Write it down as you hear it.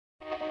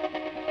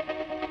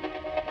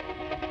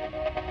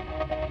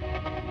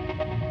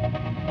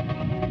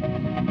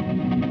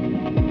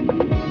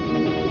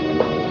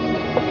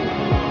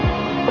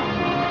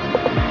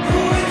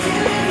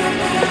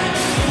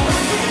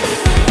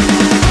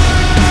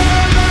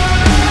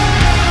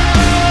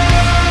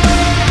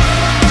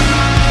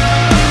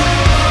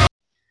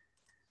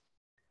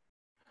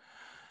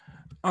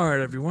All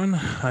right, everyone.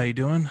 How you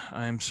doing?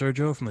 I'm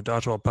Sergio from the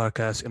Dodgeball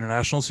Podcast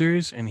International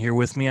Series, and here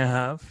with me I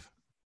have.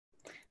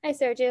 Hi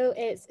Sergio,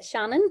 it's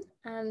Shannon.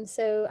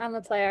 So I'm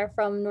a player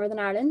from Northern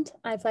Ireland.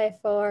 I play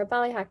for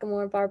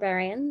Ballyhackamore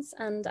Barbarians,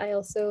 and I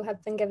also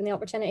have been given the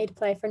opportunity to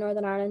play for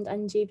Northern Ireland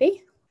and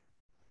GB.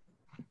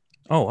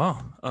 Oh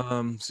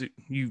wow. So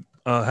you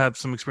have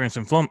some experience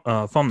in film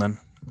then.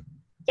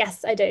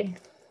 Yes, I do.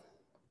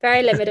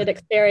 Very limited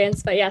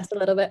experience, but yes, a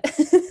little bit.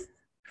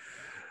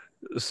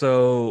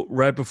 So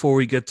right before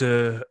we get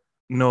to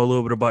know a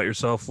little bit about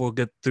yourself, we'll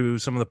get through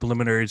some of the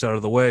preliminaries out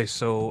of the way.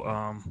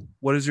 So,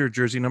 what is your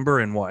jersey number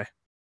and why?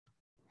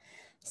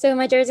 So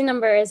my jersey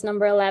number is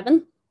number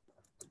 11.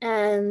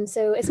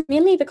 So it's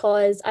mainly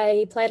because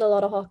I played a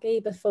lot of hockey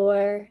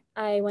before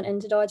I went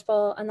into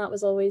dodgeball, and that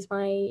was always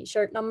my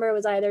shirt number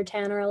was either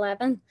 10 or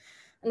 11.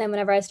 And then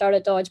whenever I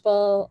started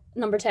dodgeball,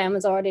 number 10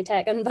 was already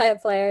taken by a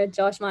player,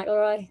 Josh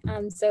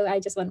McElroy. So I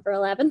just went for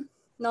 11.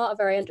 Not a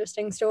very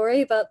interesting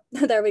story, but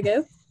there we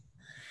go.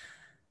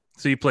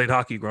 So you played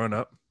hockey growing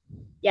up,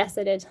 Yes,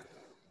 I did.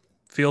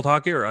 field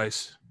hockey or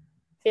ice?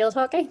 Field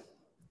hockey.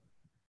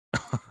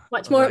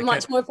 Much more, I can't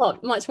much more,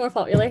 much more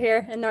popular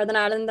here in Northern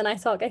Ireland than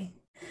ice hockey.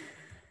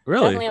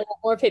 really. Definitely a lot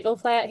more people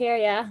play it here.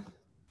 Yeah,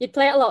 you'd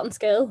play it a lot in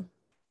school.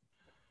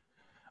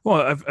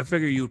 Well, I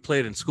figure you would play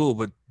it in school,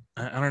 but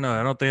I don't know.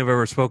 I don't think I've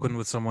ever spoken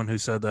with someone who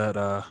said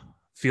that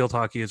field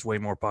hockey is way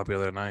more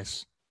popular than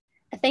ice.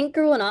 I think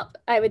growing up,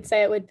 I would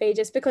say it would be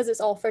just because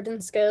it's offered in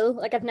school.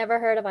 Like I've never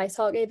heard of ice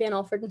hockey being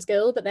offered in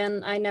school, but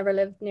then I never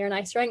lived near an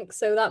ice rink,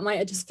 so that might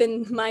have just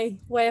been my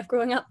way of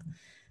growing up.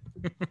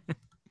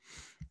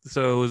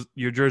 So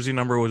your jersey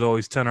number was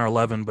always 10 or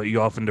 11, but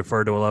you often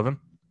defer to 11.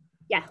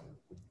 Yeah,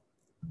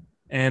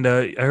 And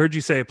I heard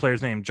you say a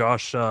player's name,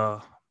 Josh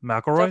Josh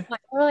McElroy.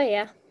 McElroy.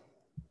 Yeah,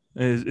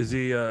 Is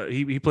he,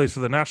 he plays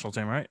for the national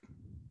team, right?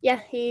 yeah,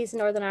 he's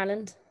Northern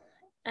Ireland.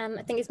 I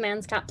think he's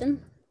men's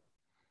captain.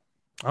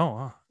 Oh,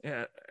 wow.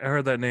 Yeah. I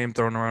heard that name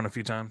thrown around a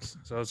few times.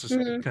 So I was just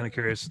Mm-hmm. kind of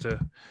curious to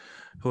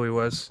who he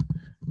was.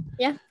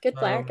 Yeah, good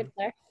player, Um, good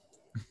player.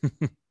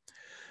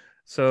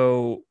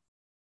 so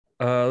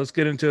let's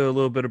get into a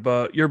little bit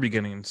about your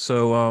beginnings.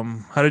 So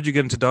how did you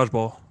get into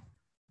dodgeball?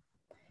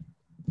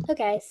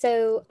 Okay,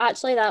 so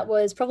actually, that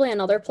was probably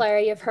another player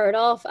you've heard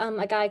of,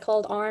 a guy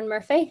called Aaron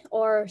Murphy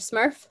or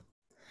Smurf.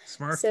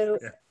 Smurf? So,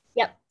 Yeah.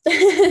 yep,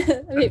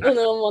 people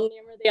know him one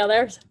name or the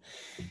other.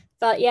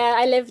 But yeah,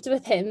 I lived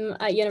with him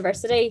at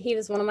university. He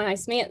was one of my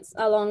housemates,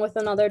 along with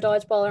another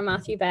dodgeballer,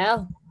 Matthew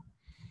Bell.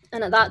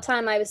 And at that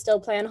time, I was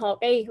still playing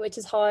hockey, which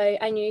is how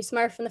I knew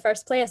Smurf in the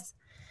first place.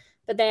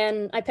 But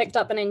then I picked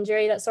up an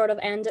injury that sort of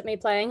ended me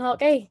playing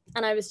hockey,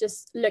 and I was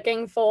just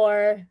looking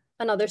for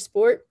another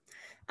sport.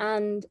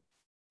 And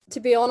to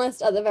be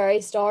honest, at the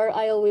very start,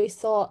 I always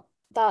thought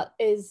that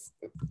is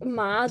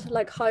mad.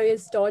 Like, how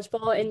is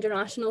dodgeball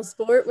international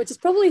sport? Which is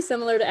probably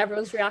similar to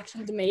everyone's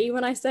reaction to me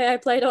when I say I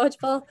play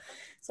dodgeball.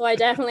 So I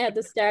definitely had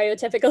the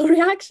stereotypical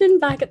reaction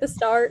back at the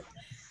start.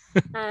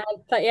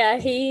 But yeah,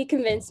 he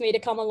convinced me to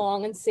come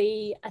along and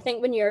see. I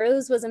think when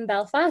Euros was in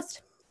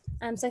Belfast,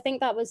 so I think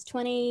that was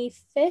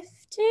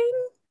 2015.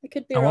 I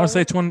could be I want to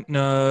say wrong.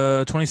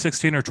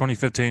 2016 or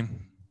 2015.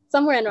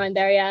 Somewhere in around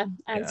there, yeah.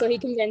 Yeah. So he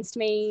convinced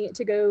me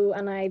to go,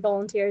 and I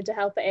volunteered to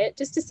help at it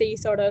just to see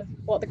sort of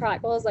what the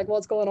crack was, like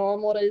what's going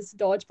on, what is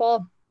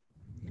dodgeball.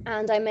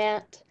 And I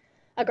met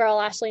a girl,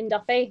 Ashleen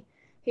Duffy,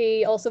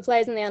 who also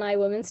plays in the NI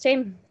women's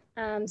team.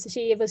 So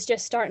she was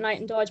just starting out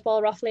in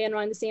dodgeball roughly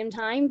around the same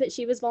time, but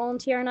she was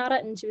volunteering at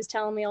it, and she was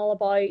telling me all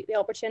about the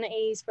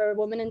opportunities for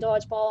women in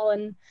dodgeball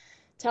and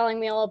telling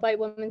me all about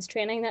women's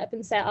training that had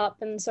been set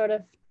up and sort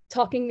of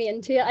talking me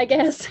into it, I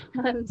guess.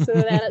 And so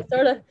then it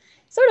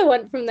sort of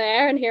went from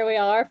there, and here we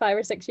are 5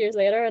 or 6 years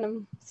later, and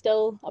I'm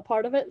still a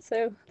part of it.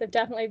 So they've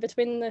definitely,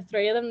 between the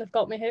three of them, they've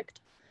got me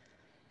hooked.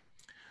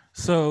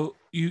 So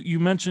you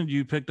mentioned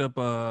you picked up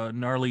a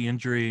gnarly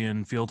injury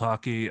in field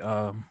hockey.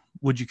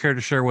 Would you care to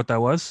share what that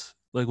was?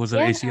 Like, was it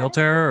Yeah, ACL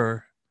tear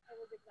or? it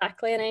was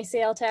exactly an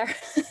ACL tear.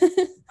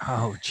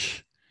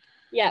 Ouch.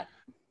 Yeah,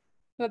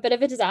 I'm a bit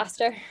of a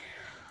disaster.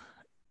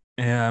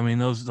 Yeah, I mean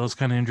those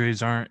kind of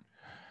injuries aren't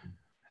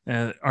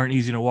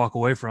easy to walk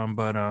away from.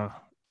 But and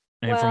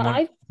Well, from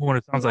I've what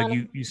it sounds like,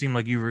 managed, you seem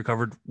like you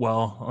recovered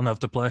well enough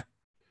to play.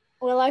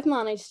 I've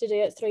managed to do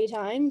it 3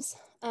 times.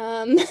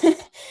 Um, so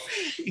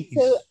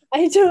Jeez.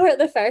 I tore it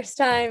the first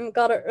time,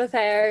 got it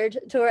repaired,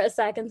 tore it a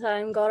second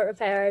time, got it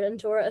repaired, and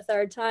tore it a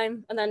third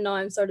time. And then now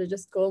I'm sort of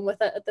just going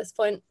with it at this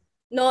point.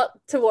 Don't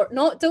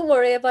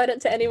worry about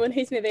it to anyone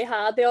who's maybe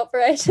had the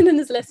operation and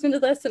is listening to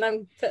this, and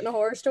I'm putting a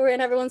horror story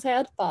in everyone's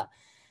head. But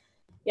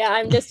yeah,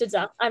 I'm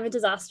a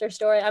disaster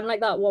story. I'm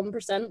like that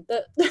 1%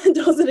 that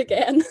does it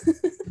again.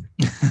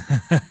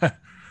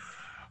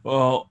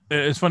 Well,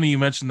 it's funny you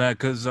mentioned that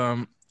because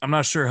I'm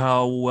not sure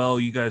how well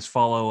you guys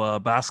follow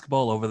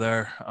basketball over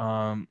there.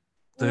 The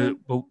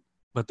Mm-hmm.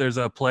 but there's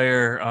a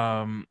player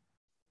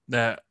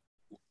that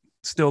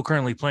still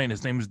currently playing.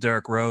 His name is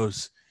Derek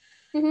Rose,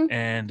 Mm-hmm.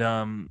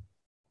 and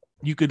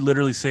you could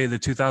literally say the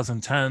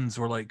 2010s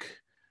were like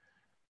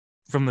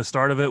from the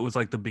start of it was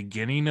like the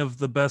beginning of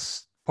the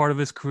best part of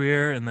his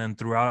career, and then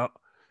throughout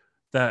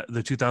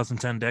the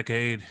 2010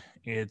 decade,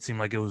 it seemed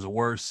like it was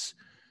worse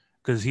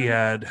because he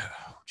had,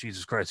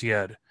 Jesus Christ, he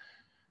had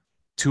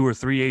 2 or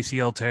 3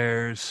 ACL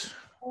tears,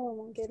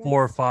 Oh my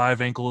 4 or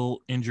 5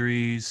 ankle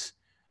injuries,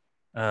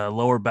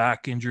 lower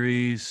back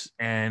injuries,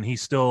 and he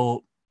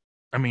still,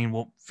 I mean,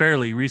 well,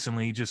 fairly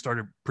recently, he just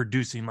started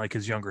producing like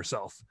his younger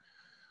self.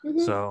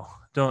 goodness. So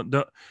don't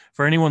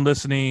for anyone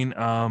listening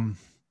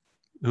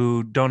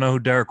who don't know who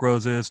Derrick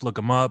Rose is, look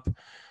him up.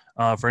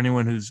 For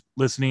anyone who's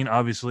listening,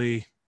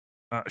 obviously,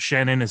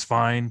 Shannen is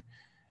fine.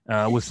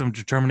 With some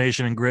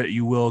determination and grit,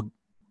 you will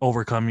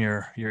overcome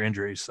your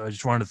injuries. So I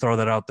just wanted to throw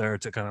that out there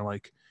to kind of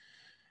like,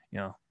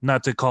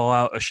 not to call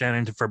out a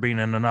Shannen for being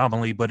an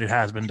anomaly, but it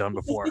has been done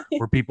before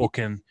where people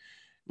can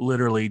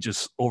literally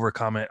just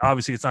overcome it.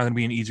 Obviously, it's not going to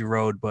be an easy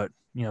road, but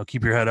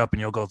keep your head up and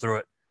you'll go through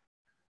it.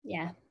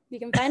 Yeah, you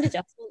can find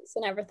adjustments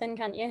and everything,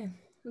 can't you?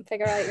 And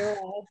figure out your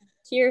way.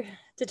 Your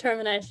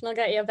determination will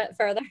get you a bit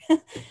further.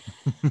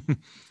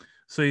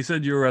 So you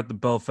said you were at the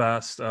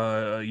Belfast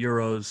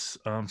Euros.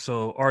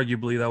 So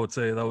arguably,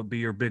 that would be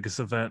your biggest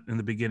event in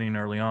the beginning,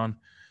 early on.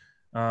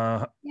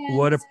 Yeah,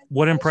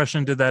 What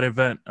impression did that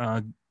event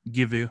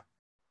give you?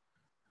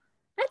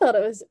 I thought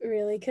it was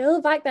really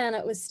cool. Back then,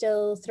 it was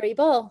still 3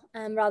 ball,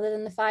 rather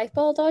than the 5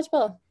 ball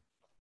dodgeball,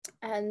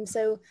 and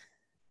so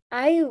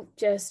I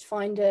just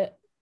find it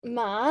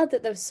mad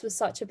that this was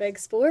such a big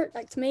sport.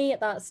 Like, to me,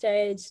 at that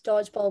stage,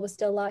 dodgeball was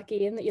still that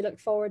game that you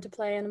looked forward to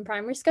playing in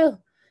primary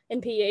school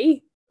in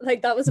PE.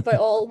 Like, that was about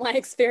all my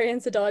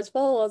experience of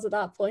dodgeball was at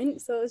that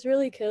point. So it was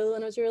really cool,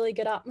 and it was a really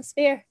good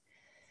atmosphere.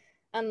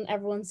 And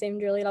everyone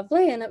seemed really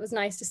lovely, and it was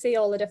nice to see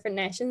all the different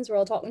nations were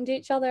all talking to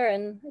each other,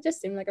 and it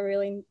just seemed like a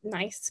really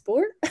nice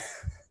sport.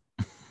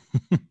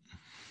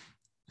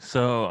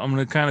 So I'm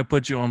gonna kind of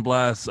put you on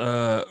blast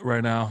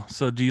right now.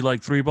 So do you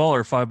like 3 ball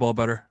or 5 ball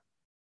better?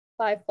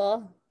 5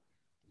 ball.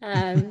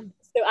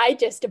 So I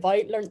just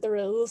about learnt the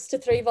rules to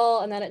 3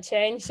 ball, and then it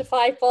changed to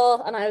 5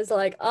 ball, and I was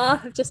like,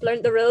 I've just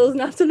learnt the rules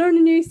and I have to learn a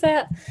new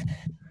set.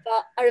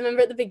 But I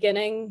remember at the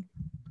beginning,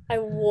 I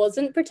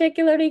wasn't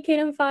particularly keen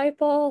on 5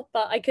 ball,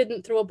 but I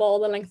couldn't throw a ball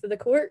the length of the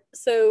court.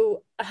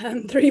 So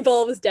 3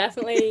 ball was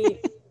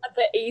definitely a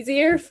bit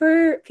easier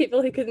for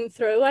people who couldn't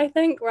throw, I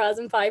think. Whereas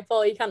in 5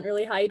 ball, you can't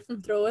really hide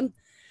from throwing.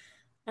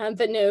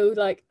 But no,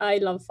 like, I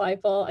love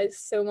 5 ball. It's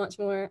so much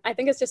more. I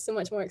think it's just so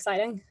much more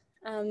exciting.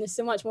 There's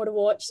so much more to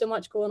watch, so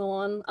much going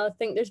on. I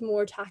think there's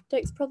more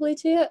tactics probably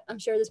to it. I'm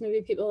sure there's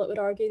maybe people that would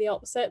argue the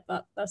opposite,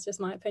 but that's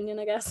just my opinion,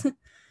 I guess.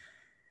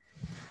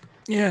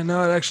 Yeah, no,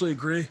 I actually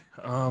agree.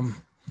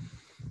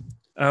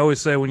 I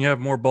always say when you have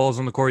more balls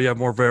on the court, you have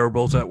more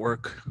variables at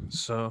work.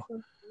 So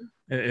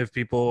if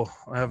people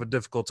have a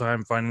difficult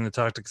time finding the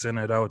tactics in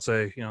it, I would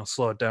say,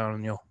 slow it down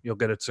and you'll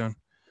get it soon.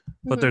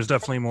 But there's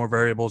definitely more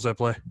variables at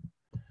play.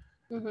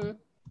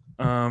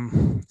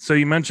 Mm-hmm. So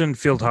you mentioned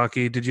field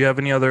hockey. Did you have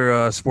any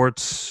other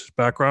sports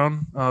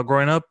background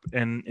growing up?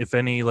 And if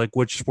any, like,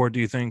 which sport do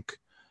you think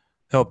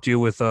helped you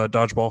with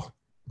dodgeball?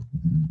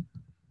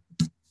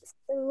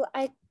 So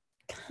I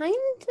kind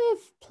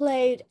of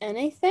played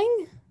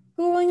anything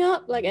growing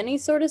up, like any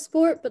sort of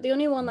sport, but the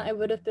only one that I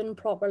would have been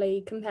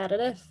properly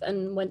competitive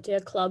and went to a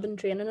club and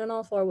training and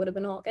all for would have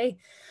been hockey.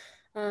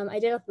 I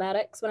did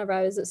athletics whenever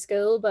I was at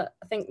school, but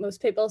I think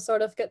most people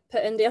sort of get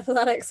put into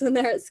athletics when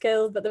they're at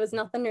school, but there was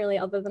nothing really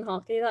other than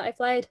hockey that I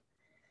played.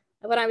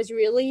 When I was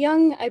really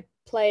young, I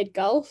played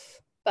golf,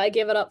 but I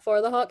gave it up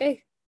for the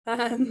hockey. But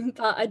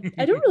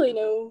I don't really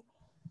know.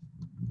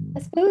 I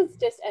suppose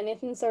just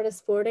anything sort of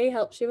sporty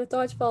helps you with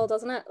dodgeball,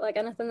 doesn't it? Like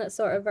anything that's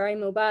sort of very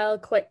mobile,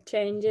 quick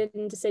changing,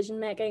 decision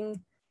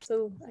making.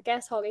 So I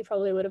guess hockey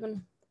probably would have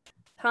been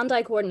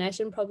hand-eye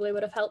coordination probably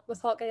would have helped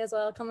with hockey as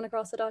well, coming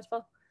across the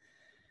dodgeball.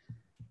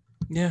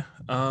 Yeah.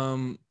 I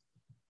don't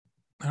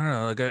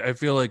know. Like I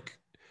feel like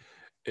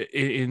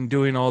in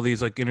doing all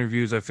these like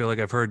interviews, I feel like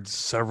I've heard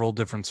several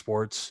different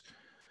sports.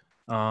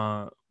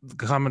 The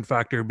common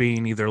factor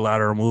being either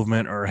lateral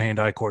movement or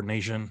hand-eye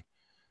coordination.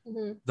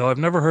 Mm-hmm. Though I've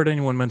never heard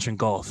anyone mention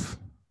golf.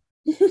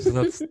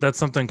 So that's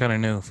something kind of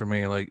new for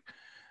me. Like,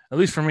 at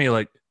least for me,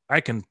 like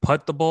I can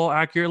putt the ball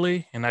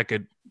accurately and I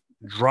could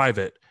drive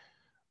it,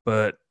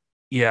 but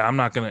yeah, I'm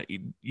not gonna.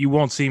 You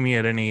won't see me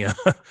at any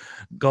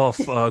golf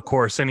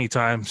course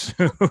anytime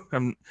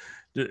soon.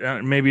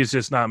 Maybe it's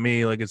just not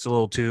me. Like it's a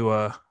little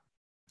too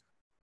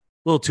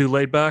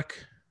laid back.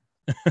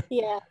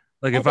 Yeah,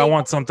 Like I if I think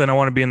want something, I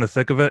want to be in the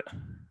thick of it.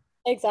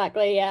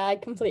 exactly. Yeah, I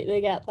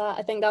completely get that.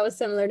 I think that was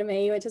similar to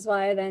me, which is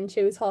why I then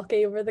chose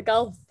hockey over the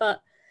golf.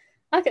 But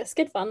I guess it's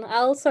good fun.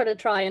 I'll sort of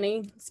try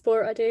any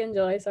sport. I do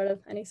enjoy sort of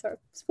any sort of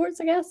sports,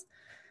 I guess.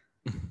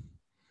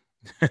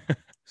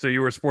 So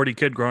you were a sporty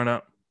kid growing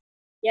up.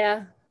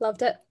 Yeah,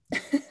 loved it.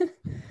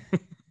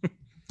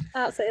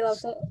 Absolutely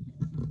loved it.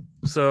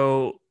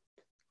 So,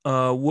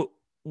 what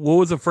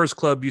was the first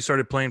club you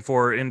started playing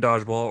for in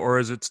dodgeball, or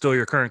is it still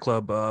your current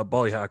club,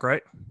 Ballyhack,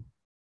 right?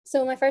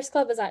 So my first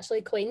club was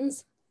actually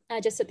Queen's,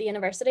 just at the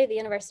university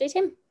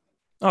team.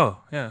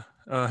 Oh yeah,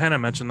 Hannah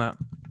mentioned that.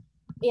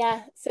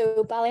 Yeah,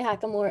 so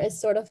Ballyhackamore is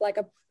sort of like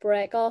a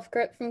break off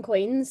group from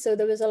Queens. So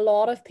there was a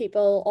lot of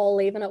people all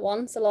leaving at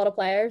once, a lot of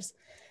players.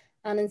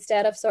 And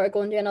instead of sort of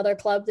going to another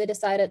club, they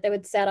decided they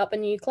would set up a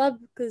new club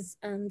because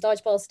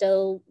dodgeball is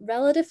still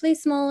relatively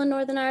small in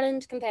Northern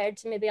Ireland compared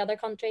to maybe other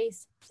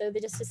countries. So they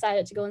just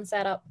decided to go and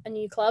set up a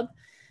new club.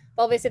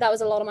 But obviously, that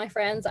was a lot of my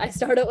friends I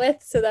started with.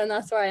 So then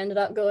that's where I ended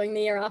up going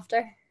the year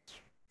after.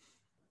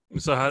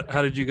 So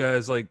how did you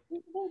guys like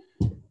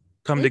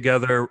come Hmm?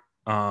 together?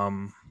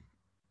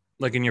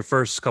 Like in your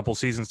first couple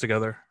seasons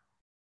together?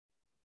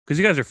 Because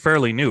you guys are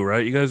fairly new,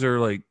 right? You guys are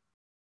like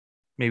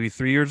maybe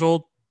 3 years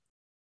old.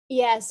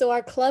 Yeah, so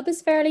our club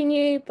is fairly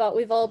new, but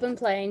we've all been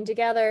playing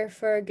together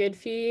for a good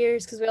few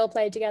years because we all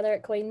played together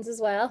at Queen's as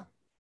well.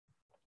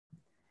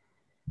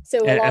 So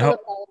a And lot of how, the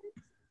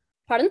players,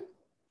 pardon?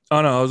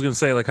 oh no, I was gonna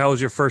say like how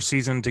was your first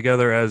season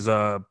together as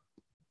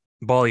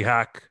Bally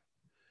Hack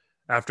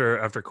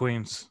after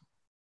Queens?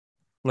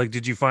 Like,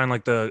 did you find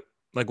like the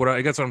like what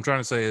I guess what I'm trying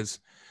to say is,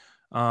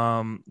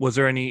 was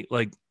there any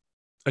like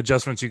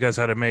adjustments you guys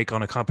had to make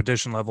on a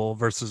competition level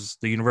versus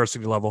the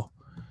university level?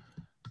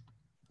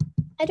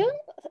 I don't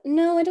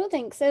no, I don't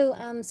think so.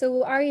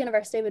 So our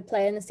university would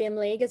play in the same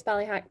league as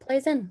Ballyhack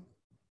plays in.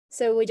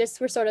 So we just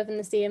were sort of in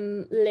the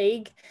same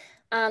league,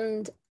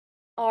 and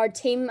our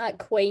team at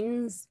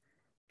Queen's,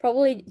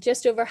 probably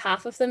just over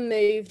half of them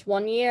moved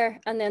one year,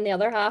 and then the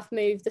other half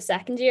moved the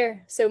second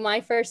year. So my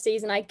first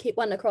season,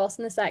 went across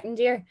in the second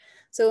year.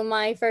 So in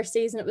my first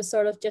season, it was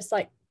sort of just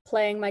like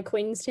playing my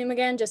Queen's team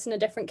again, just in a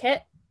different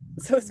kit.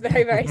 So it's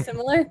very, very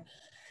similar.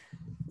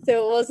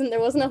 So there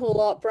wasn't a whole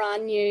lot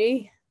brand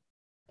new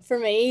for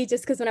me,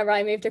 just because whenever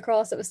I moved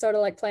across, it was sort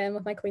of like playing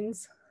with my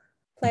Queen's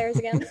players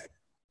again.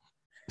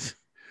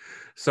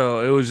 So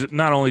it was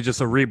not only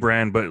just a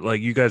rebrand, but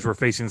like you guys were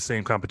facing the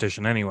same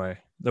competition anyway.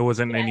 There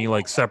wasn't Yeah, any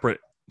like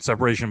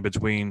separation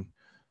between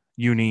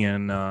uni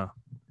and I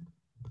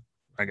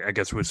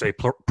guess we would say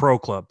pro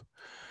club.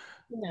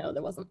 no,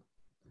 there wasn't.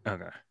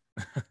 Okay.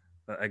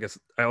 I guess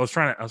I was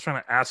trying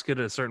to ask it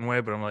a certain way,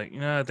 but I'm like,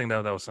 I think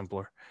that was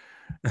simpler.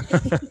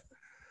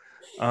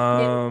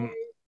 Yeah, um,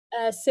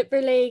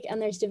 Super League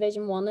and there's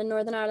Division One in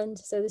Northern Ireland,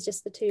 so there's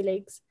just the two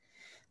leagues.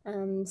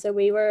 So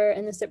we were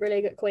in the Super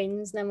League at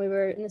Queens, and then we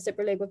were in the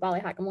Super League with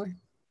Ballyhackamore.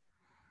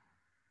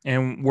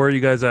 and where are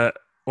you guys at?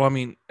 Well, I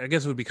mean, I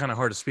guess it would be kind of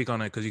hard to speak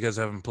on it because you guys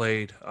haven't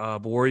played.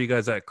 But where are you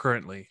guys at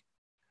currently?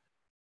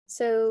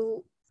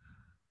 So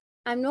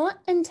I'm not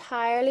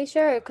entirely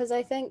sure because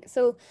I think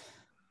so.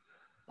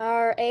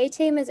 Our A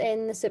team is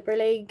in the Super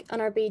League and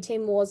our B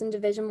team was in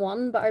Division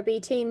One, but our B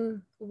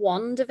team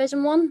won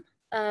Division One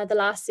the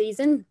last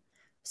season.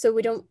 So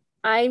we don't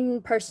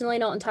I'm personally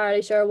not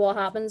entirely sure what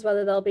happens,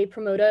 whether they'll be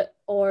promoted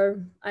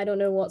or I don't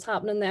know what's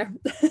happening there.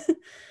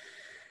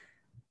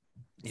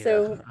 Yeah.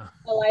 So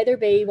it'll either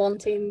be one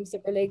team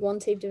Super League, one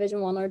team Division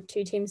One, or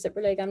two team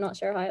Super League. I'm not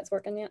sure how it's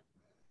working yet.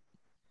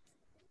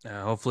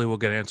 Hopefully we'll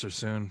get answers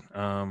soon.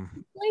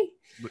 Really?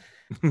 But,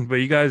 but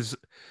you guys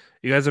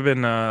have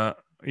been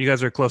you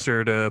guys are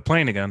closer to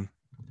playing again.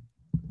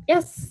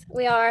 Yes,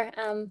 we are.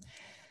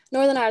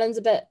 Northern Ireland's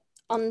a bit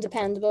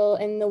undependable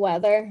in the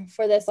weather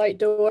for this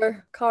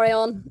outdoor carry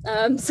on.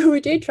 So we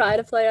do try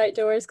to play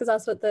outdoors because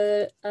that's what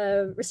the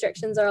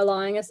restrictions are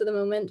allowing us at the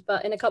moment.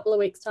 But in a couple of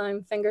weeks'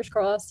 time, fingers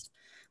crossed,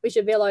 we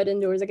should be allowed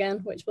indoors again,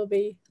 which will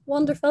be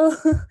wonderful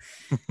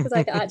because I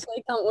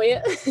actually can't wait.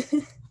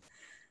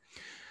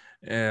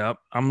 Yeah,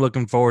 I'm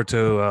looking forward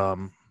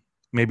to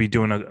maybe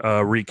doing a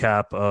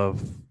recap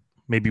of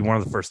maybe one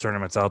of the first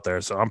tournaments out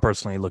there. So I'm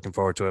personally looking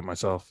forward to it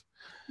myself.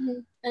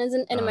 Mhm. And is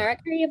in Uh,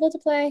 America, are you able to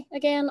play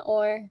again,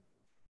 or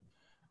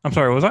I'm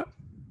sorry, what was that?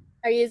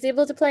 are you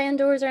able to play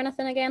indoors or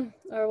anything again,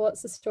 or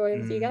what's the story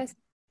with you Mm, guys?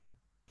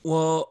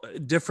 well,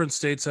 different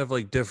states have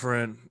like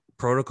different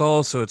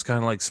protocols, so it's kind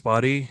of like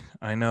spotty.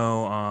 I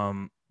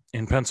know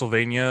in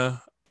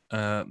Pennsylvania,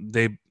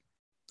 they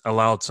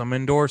allowed some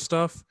indoor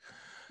stuff.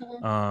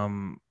 Mhm.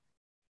 Um,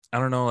 I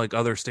don't know like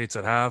other states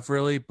that have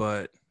really,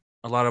 but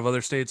a lot of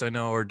other states I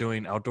know are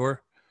doing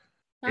outdoor,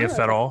 Oh, if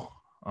at okay. all.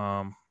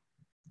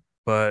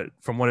 But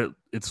from what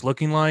it's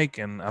looking like,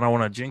 and I don't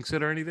want to jinx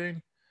it or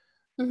anything,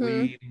 Mm-hmm.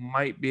 we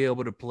might be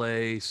able to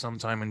play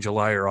sometime in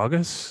July or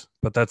August,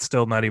 but that's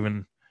still not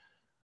even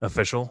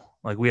official.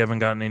 Like we haven't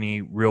gotten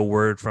any real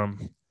word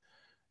from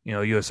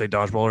USA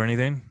Dodgeball or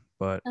anything.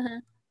 But Uh-huh.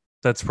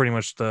 that's pretty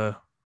much the.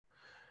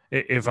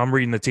 If I'm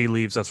reading the tea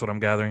leaves, that's what I'm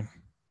gathering.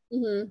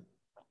 Mm-hmm.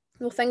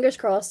 Well, fingers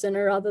crossed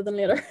sooner rather than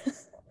later.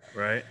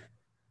 Right.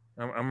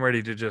 I'm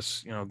ready to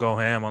just go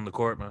ham on the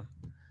court, man.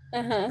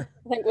 Uh-huh.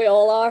 I think we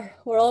all are.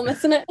 We're all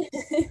missing it.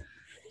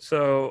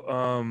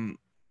 So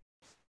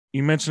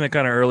you mentioned it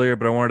kind of earlier,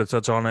 but I wanted to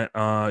touch on it.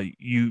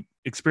 You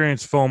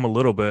experienced foam a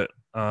little bit.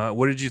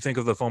 What did you think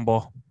of the foam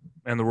ball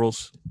and the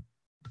rules?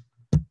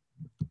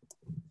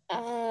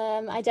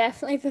 I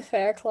definitely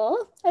prefer claw,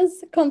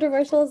 as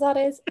controversial as that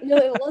is. No,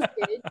 it was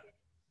good.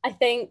 I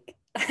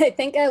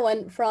think I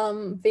went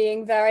from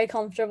being very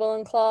comfortable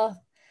in cloth.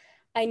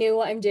 I knew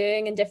what I'm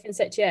doing in different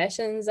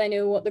situations. I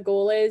knew what the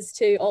goal is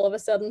to all of a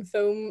sudden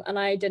foam and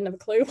I didn't have a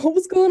clue what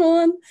was going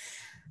on.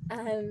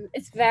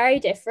 It's very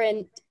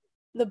different.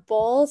 The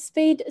ball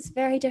speed is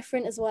very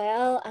different as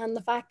well, and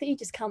the fact that you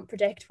just can't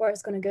predict where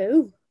it's going to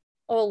go.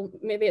 Oh,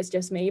 maybe it's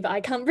just me, but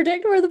I can't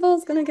predict where the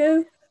ball's going to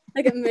go.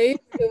 Like it moves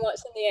so much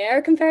in the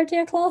air compared to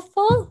a cloth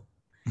ball.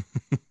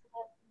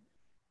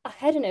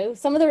 I don't know.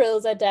 Some of the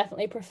rules I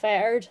definitely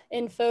preferred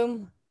in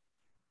foam,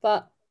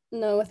 but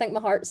no, I think my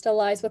heart still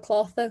lies with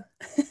cloth though.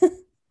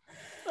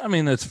 I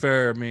mean, that's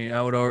fair. I mean,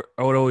 I would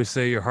always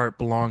say your heart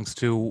belongs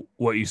to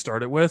what you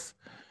started with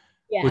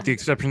Yeah. the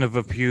exception of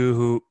a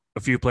few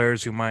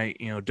players who might,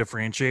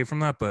 differentiate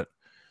from that, but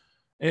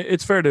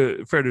it's fair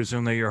to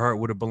assume that your heart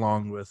would have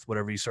belonged with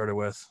whatever you started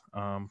with.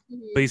 But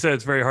you said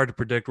it's very hard to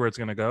predict where it's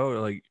going to go.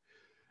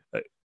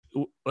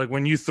 Like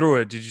when you threw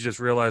it, did you just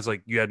realize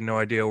like you had no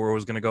idea where it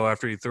was going to go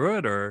after you threw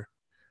it, or?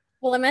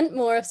 Well, I meant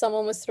more if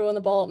someone was throwing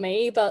the ball at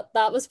me, but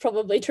that was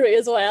probably true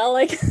as well.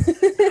 Like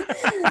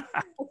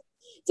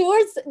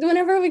towards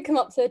whenever we come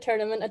up to the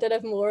tournament, I did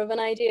have more of an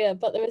idea,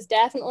 but there was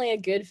definitely a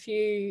good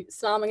few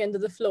slamming into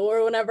the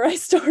floor whenever I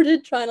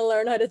started trying to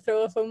learn how to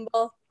throw a foam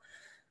ball.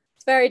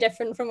 It's very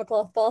different from a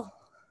cloth ball.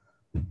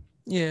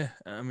 Yeah,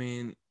 I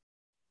mean,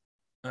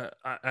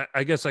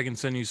 I guess I can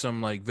send you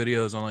some like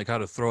videos on like how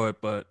to throw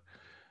it, but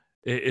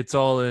it's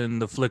all in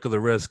the flick of the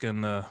wrist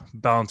and the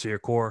balance of your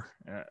core.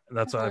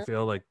 That's how I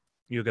feel like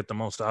you'll get the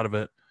most out of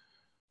it.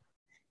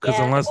 Because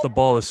unless the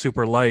ball is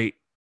super light,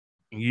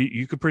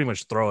 you could pretty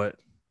much throw it.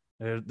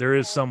 There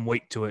is some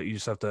weight to it. You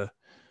just have to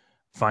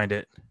find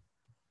it.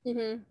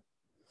 Kind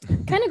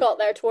of got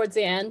there towards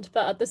the end,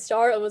 but at the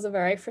start it was a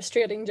very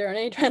frustrating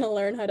journey trying to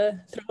learn how to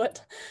throw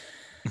it.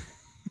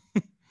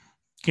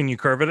 Can you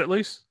curve it at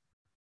least?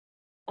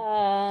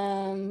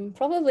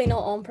 Probably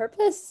not on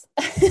purpose.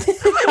 I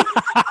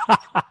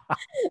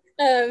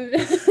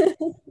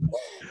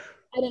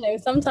don't know.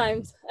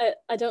 Sometimes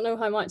I don't know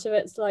how much of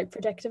it's like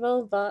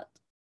predictable, but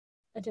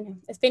I don't know.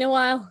 It's been a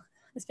while.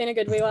 It's been a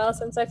good wee while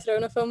since I've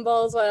thrown a foam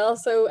ball as well.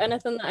 So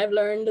anything that I've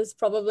learned has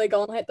probably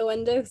gone out the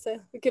window. So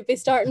we could be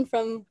starting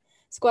from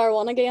square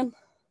one again.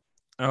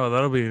 Oh,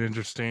 that'll be an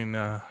interesting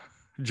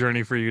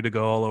journey for you to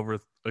go all over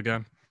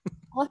again.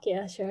 Heck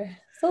yeah, sure.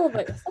 It's all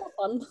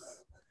fun.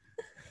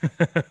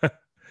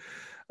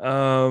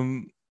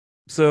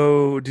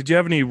 So did you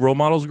have any role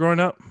models growing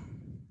up?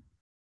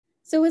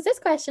 So was this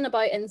question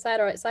about inside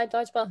or outside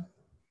dodgeball?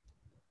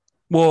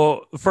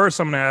 Well, first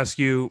I'm going to ask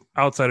you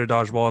outside of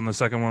dodgeball, and the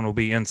second one will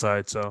be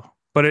inside. So,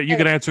 but you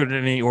can answer it in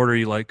any order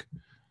you like.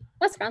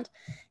 That's grand.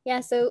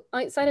 Yeah, so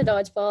outside of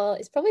dodgeball,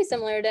 it's probably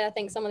similar to I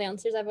think some of the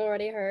answers I've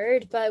already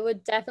heard, but it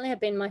would definitely have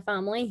been my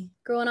family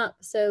growing up.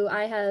 So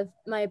I have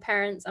my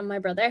parents and my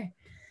brother.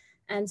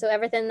 And so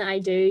everything that I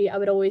do, I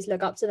would always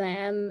look up to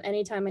them.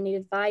 Anytime I need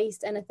advice,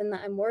 anything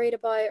that I'm worried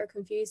about or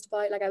confused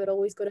about, like I would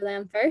always go to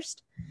them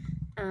first.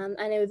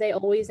 I know they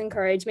always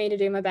encourage me to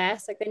do my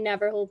best. Like they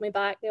never hold me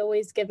back. They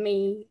always give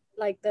me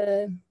like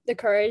the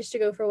courage to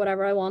go for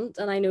whatever I want.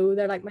 And I know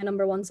they're like my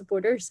number one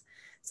supporters.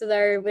 So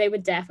they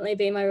would definitely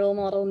be my role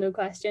model, no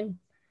question.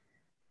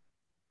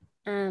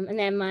 And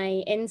then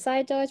my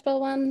inside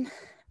dodgeball one,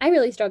 I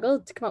really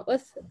struggled to come up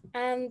with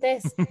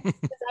this.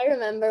 I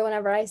remember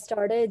whenever I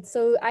started,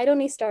 so I'd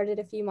only started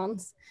a few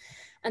months,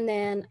 and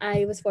then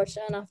I was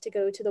fortunate enough to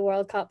go to the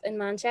World Cup in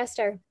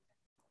Manchester.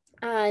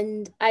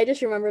 And I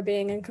just remember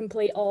being in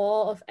complete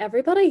awe of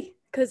everybody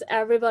because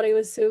everybody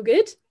was so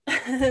good.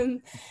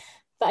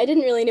 But I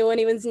didn't really know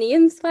anyone's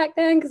names back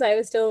then because I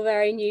was still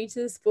very new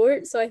to the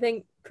sport. So I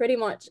think pretty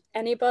much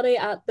anybody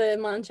at the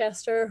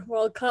Manchester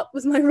World Cup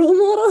was my role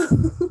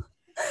model.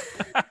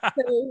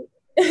 So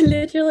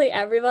literally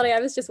everybody, I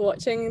was just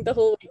watching the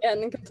whole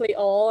weekend in complete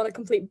awe and a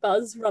complete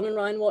buzz, running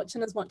around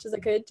watching as much as I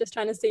could, just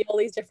trying to see all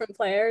these different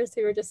players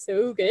who were just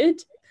so good.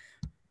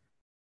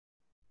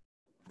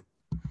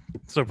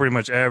 So pretty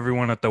much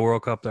everyone at the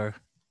World Cup there.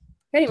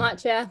 Pretty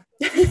much, yeah.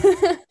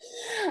 That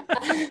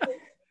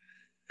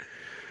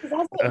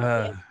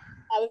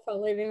would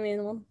probably be the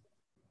main one.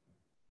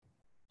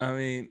 I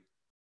mean,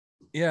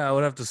 yeah, I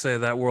would have to say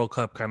that World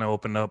Cup kind of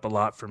opened up a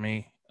lot for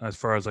me as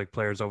far as like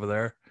players over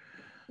there.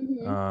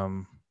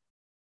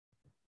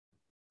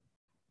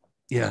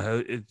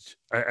 Yeah,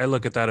 I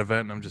look at that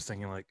event and I'm just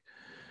thinking like,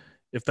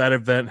 if that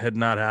event had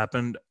not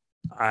happened,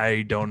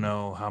 I don't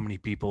know how many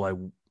people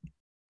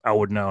I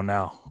would know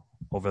now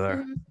over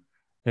there.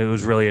 It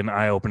was really an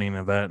eye-opening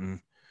event, and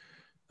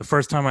the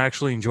first time I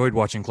actually enjoyed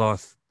watching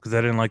cloth because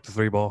I didn't like the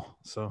 3-ball.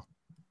 So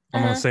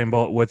I'm on the same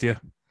boat with you.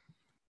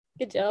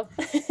 Good job.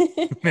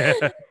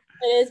 It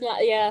is,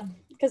 yeah,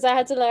 because I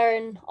had to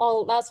learn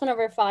that's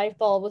whenever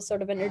 5-ball was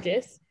sort of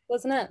introduced,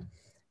 wasn't it?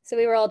 So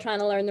we were all trying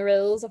to learn the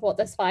rules of what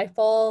this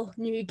 5-ball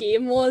new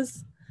game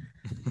was.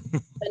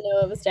 But no,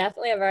 it was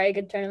definitely a very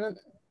good tournament.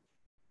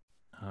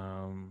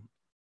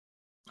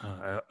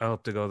 I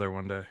hope to go there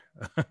one day.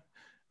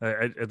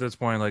 At this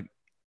point, like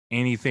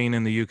anything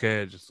in the UK,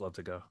 I'd just love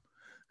to go.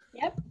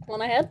 Yep, come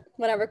on ahead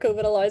whenever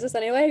COVID allows us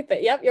anyway.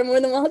 But yep, you're more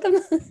than welcome.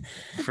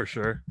 For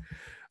sure.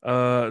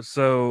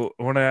 So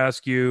I want to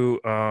ask you,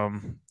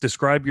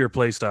 describe your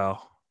play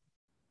style.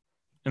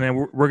 And then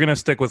we're going to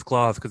stick with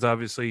cloth because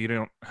obviously you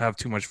don't have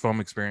too much foam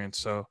experience.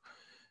 So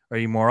Are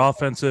you more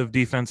offensive,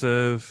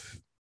 defensive,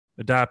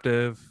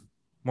 adaptive,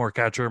 more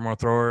catcher, more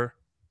thrower?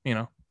 You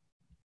know.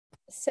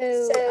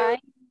 So I'm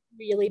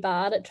really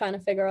bad at trying to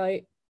figure out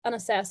and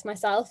assess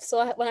myself.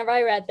 So whenever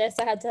I read this,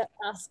 I had to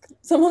ask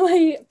some of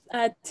my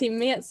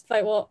teammates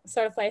about what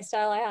sort of play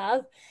style I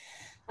have.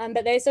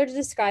 But they sort of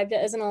described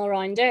it as an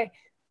all-rounder,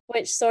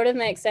 which sort of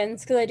makes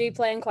sense because I do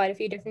play in quite a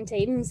few different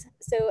teams.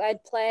 So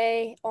I'd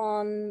play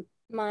on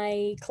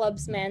my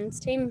club's men's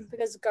team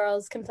because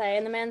girls can play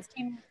in the men's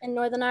team in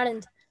Northern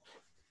Ireland.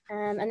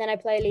 And then I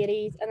play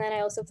ladies, and then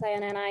I also play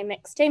an NI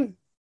mixed team.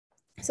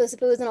 So I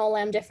suppose in all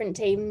them different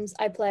teams,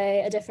 I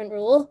play a different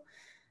role.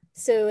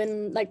 So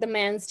in like the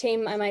men's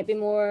team, I might be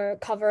more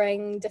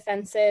covering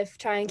defensive,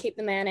 try and keep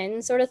the men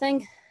in sort of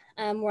thing.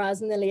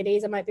 Whereas in the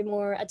ladies, I might be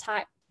more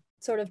attack,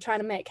 sort of trying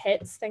to make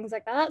hits, things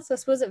like that. So I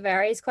suppose it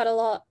varies quite a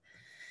lot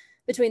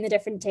between the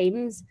different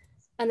teams.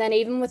 And then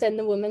even within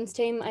the women's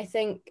team, I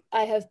think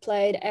I have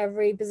played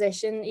every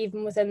position,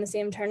 even within the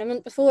same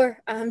tournament before,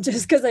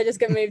 just because I just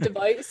get moved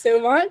about so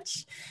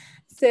much.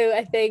 So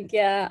I think,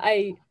 yeah,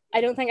 I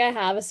don't think I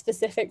have a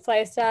specific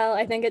play style.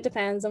 I think it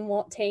depends on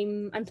what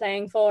team I'm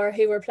playing for,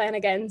 who we're playing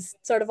against,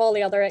 sort of all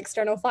the other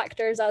external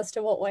factors as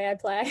to what way I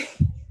play.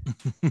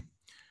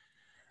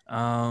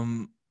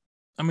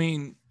 I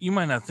mean, you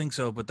might not think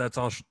so, but that's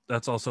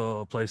also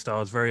a play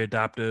style. It's very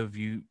adaptive.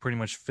 You pretty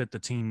much fit the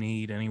team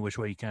need any which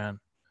way you can.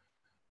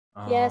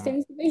 Yeah,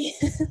 seems to be.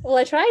 Well,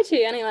 I try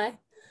to anyway.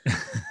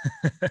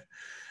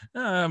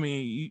 I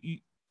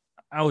mean,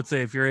 I would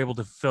say if you're able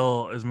to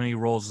fill as many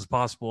roles as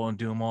possible and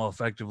do them all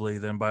effectively,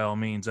 then by all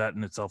means, that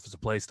in itself is a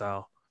play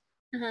style.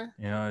 Uh-huh.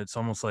 You know, it's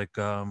almost like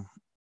I'm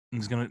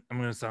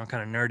gonna sound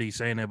kind of nerdy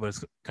saying it, but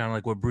it's kind of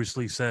like what Bruce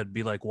Lee said: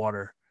 "Be like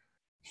water.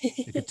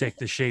 It could take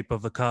the shape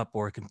of a cup,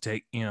 or it can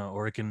take,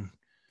 or it can,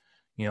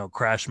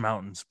 crash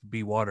mountains.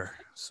 Be water."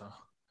 So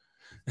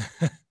Sounds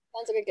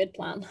like a good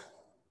plan.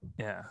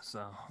 yeah.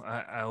 So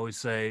I always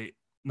say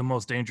the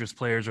most dangerous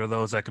players are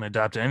those that can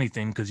adapt to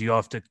anything because you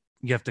have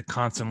to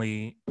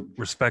constantly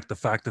respect the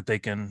fact that they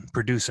can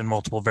produce in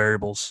multiple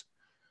variables.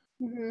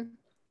 Mm-hmm.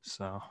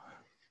 So,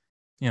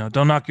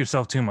 don't knock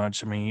yourself too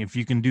much. I mean, if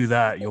you can do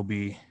that, you'll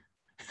be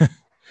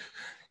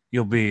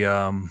you'll be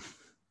on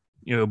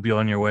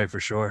your way for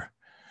sure.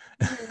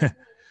 Mm-hmm.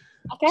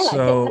 I kind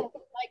of like it.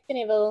 I like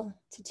being able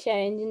to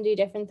change and do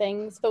different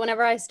things. But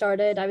whenever I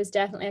started, I was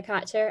definitely a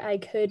catcher. I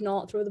could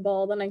not throw the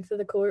ball the length of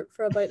the court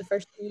for about the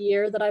first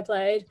year that I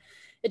played.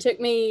 It took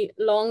me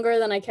longer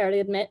than I care to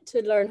admit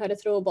to learn how to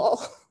throw a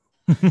ball.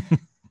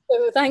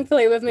 So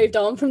thankfully, we've moved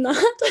on from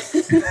that.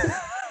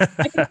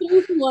 I can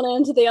throw from one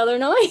end to the other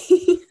now.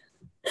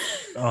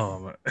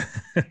 Oh,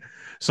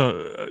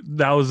 so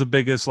that was the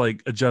biggest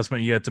like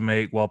adjustment you had to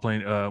make while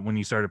playing when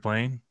you started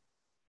playing.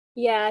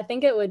 Yeah, I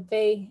think it would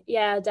be.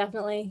 Yeah,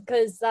 definitely.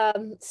 Because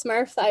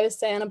Smyth, I was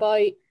saying about,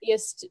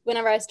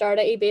 whenever I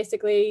started, he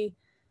basically,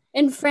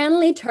 in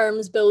friendly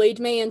terms,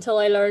 bullied me until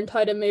I learned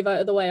how to move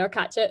out of the way or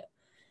catch it.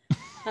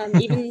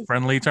 Even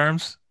Friendly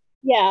terms.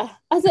 yeah,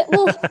 as it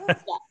well, yeah,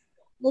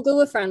 we'll go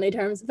with friendly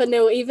terms. But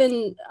no,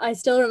 even I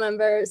still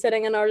remember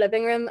sitting in our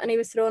living room and he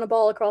was throwing a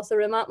ball across the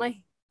room at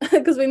me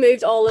because we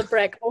moved all the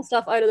breakable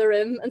stuff out of the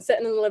room and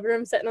sitting in the living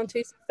room, sitting on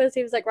two sofas.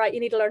 He was like, "Right, you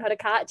need to learn how to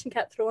catch," and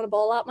kept throwing a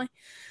ball at me.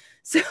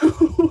 So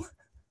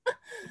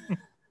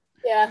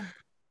yeah,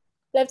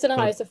 lived in a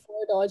house of 4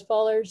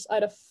 dodgeballers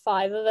out of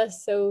 5 of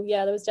us. So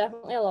yeah, there was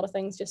definitely a lot of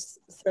things just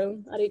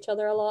thrown at each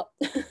other a lot.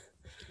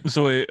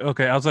 So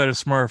okay, outside of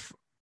Smurf,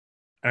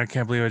 I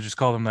can't believe I just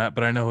called him that,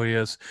 but I know who he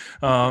is.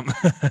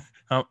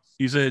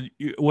 You said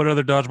what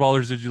other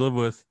dodgeballers did you live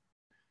with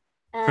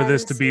for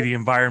this to be the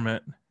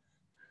environment?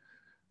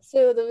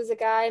 So there was a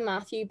guy,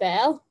 Matthew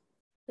Bell,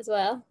 as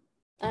well.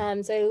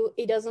 So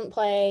he doesn't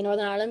play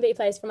Northern Ireland, but he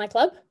plays for my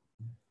club.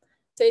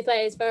 So he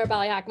plays for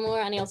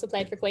Ballyhackamore and he also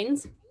played for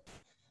Queens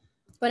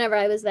whenever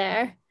I was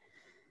there.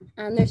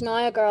 And there's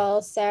now a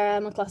girl, Sarah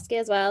McCluskey,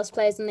 as well. She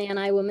plays in the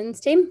NI women's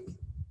team.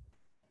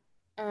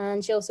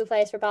 And she also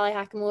plays for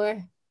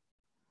Ballyhackamore.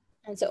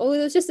 And so,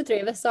 there was just the 3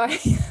 of us. Sorry,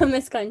 I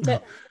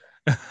miscounted.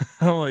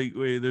 I'm like,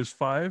 wait, there's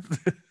 5?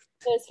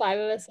 There's 5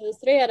 of us. So there's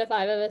 3 out of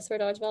 5 of us were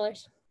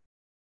dodgeballers.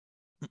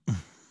 I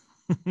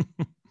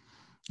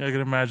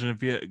can imagine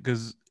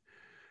because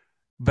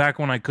back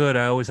when I could,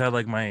 I always had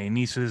like my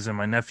nieces and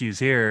my nephews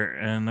here,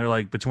 and they're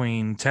like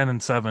between 10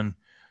 and 7.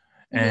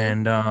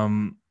 Mm-hmm.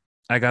 And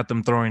I got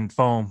them throwing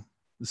foam.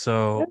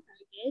 So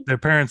their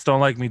parents don't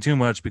like me too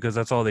much because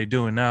that's all they're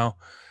doing now.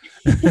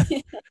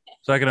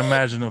 So I can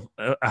imagine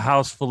a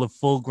house full of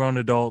full-grown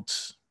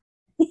adults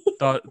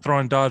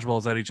throwing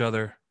dodgeballs at each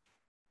other.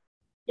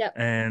 Yeah.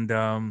 And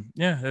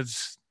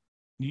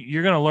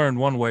you're gonna learn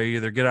one way: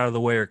 either get out of the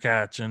way or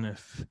catch. And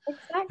if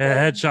a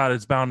headshot,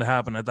 it's bound to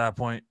happen at that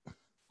point.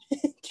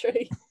 True.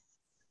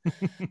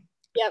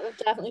 Yeah, we've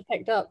definitely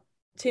picked up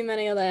too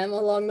many of them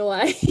along the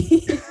way.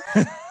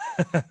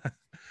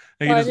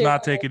 He does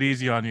not take it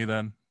easy on you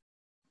then.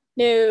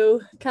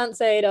 No, can't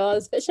say it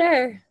does, but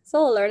sure, it's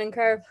all a learning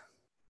curve.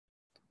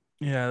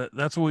 Yeah,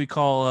 that's what we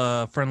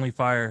call friendly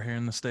fire here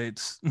in the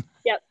States.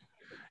 Yep.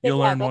 You'll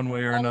learn one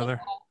way or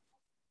another.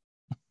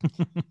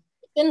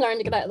 Didn't learn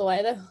to get out of the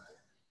way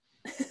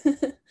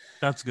though.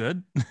 That's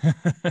good.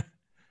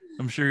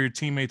 I'm sure your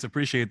teammates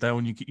appreciate that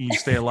when you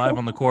stay alive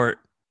on the court.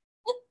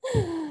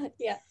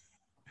 Yeah.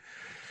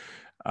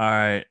 All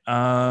right.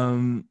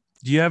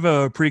 Do you have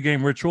a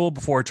pregame ritual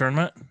before a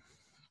tournament?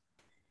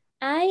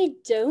 I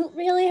don't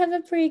really have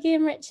a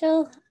pre-game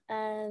ritual.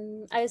 I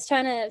was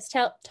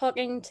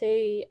talking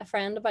to a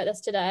friend about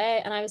this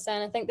today, and I was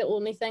saying I think the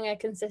only thing I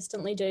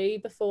consistently do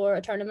before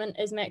a tournament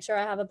is make sure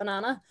I have a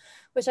banana,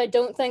 which I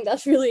don't think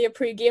that's really a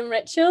pre-game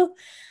ritual.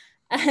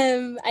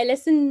 I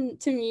listen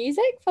to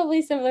music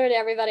probably similar to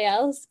everybody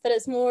else, but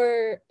it's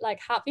more like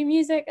happy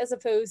music as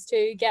opposed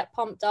to get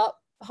pumped up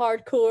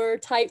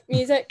hardcore type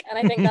music. And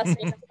I think that's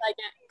because I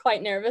get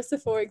quite nervous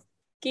before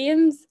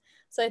games.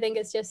 So I think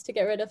it's just to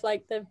get rid of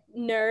like the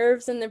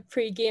nerves and the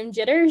pre-game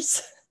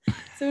jitters.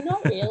 So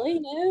not really,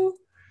 no.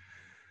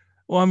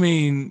 Well, I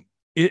mean,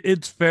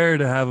 it's fair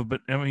to have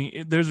but I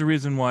mean, there's a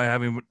reason why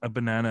having a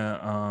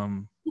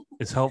banana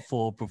is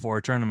helpful before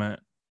a tournament,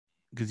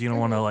 because you don't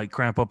want to like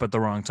cramp up at the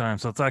wrong time.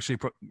 So it's actually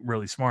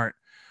really smart.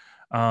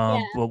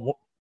 Yeah.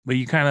 But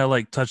you kind of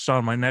like touched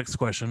on my next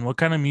question. What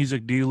kind of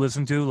music do you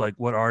listen to? Like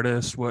what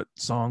artists, what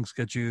songs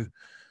get you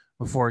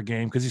before a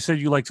game? Because you said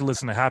you like to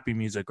listen to happy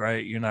music,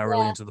 right? You're not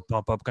really Yeah. into the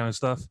pump up kind of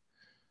stuff.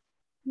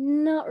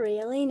 Not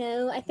really,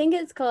 no. I think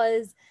it's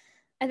because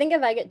I think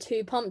if I get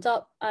too pumped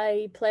up,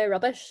 I play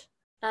rubbish.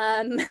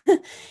 Um,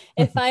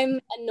 if I'm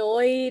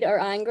annoyed or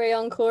angry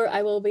on court,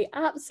 I will be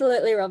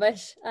absolutely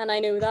rubbish, and I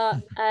know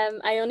that.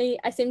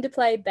 I seem to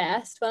play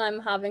best when I'm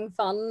having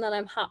fun and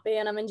I'm happy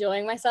and I'm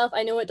enjoying myself.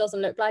 I know it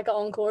doesn't look like it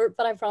on court,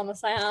 but I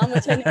promise I am,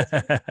 which I know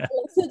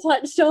Alyssa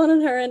touched on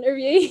in her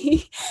interview.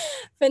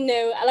 But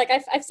no, like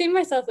I've seen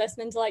myself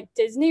listening to like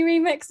Disney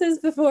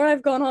remixes before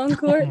I've gone on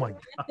court. Oh my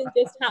And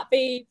just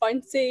happy,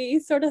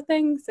 bouncy sort of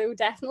thing. So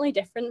definitely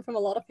different from a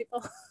lot of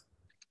people.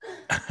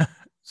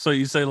 So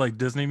you say like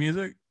Disney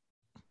music?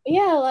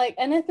 Yeah, like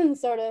anything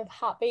sort of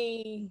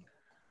happy.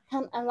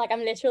 I'm like,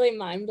 I'm literally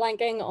mind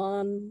blanking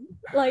on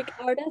like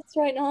artists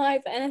right now,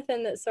 but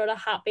anything that's sort of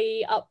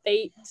happy,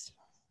 upbeat.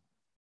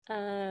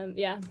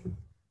 Yeah,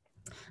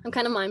 I'm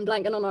kind of mind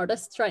blanking on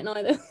artists right now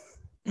though.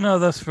 No,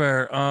 that's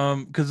fair.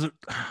 Because all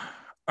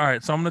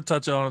right, so I'm gonna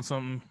touch on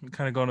something,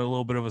 kind of going to a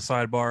little bit of a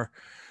sidebar.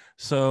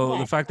 So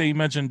Okay. the fact that you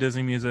mentioned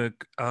Disney music,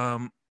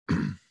 kind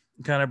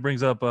of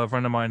brings up a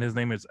friend of mine. His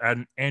name is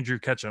Andrew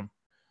Ketchum,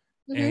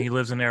 and Mm-hmm. he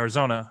lives in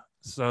Arizona.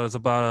 So it's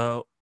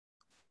about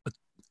a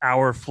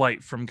hour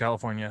flight from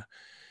California,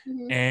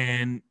 Mm-hmm.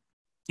 and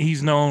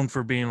he's known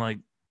for being like,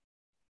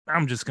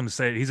 I'm just gonna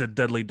say it, he's a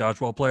deadly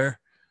dodgeball player.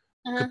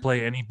 Uh-huh. Could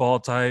play any ball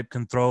type,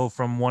 can throw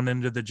from one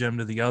end of the gym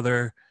to the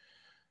other.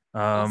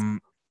 Awesome.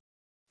 Um,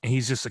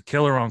 he's just a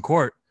killer on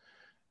court.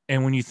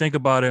 And when you think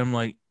about him,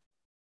 like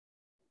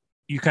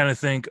you kind of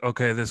think,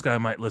 okay, this guy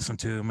might listen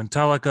to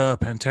Metallica,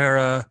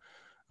 Pantera,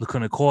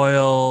 Lacuna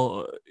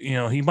Coil. You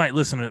know, he might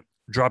listen to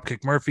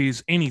Dropkick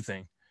Murphys,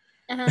 anything.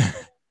 Uh-huh.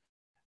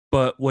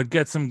 But what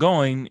gets him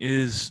going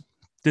is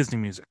Disney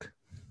music.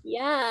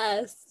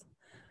 Yes.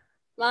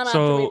 Man, I have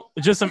to read.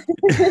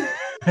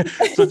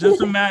 So so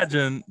just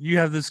imagine you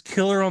have this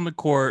killer on the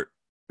court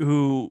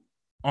who,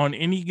 on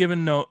any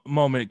given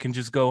moment, can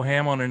just go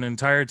ham on an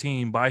entire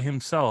team by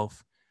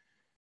himself,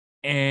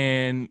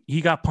 and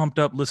he got pumped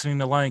up listening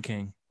to Lion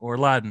King or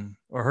Aladdin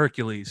or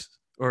Hercules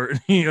or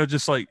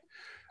just like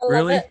I love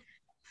really it.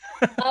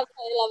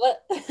 Absolutely love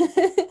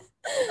it.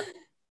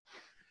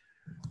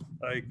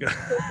 like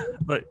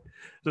like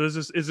so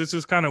is this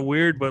just kind of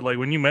weird, but like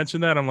when you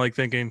mention that I'm like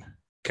thinking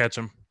catch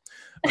him.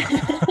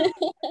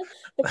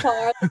 The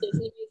power of the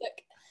Disney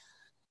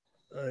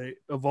music.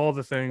 Of all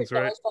the The things,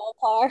 right? dodgeball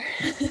power.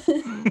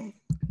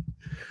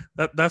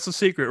 That's a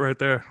secret right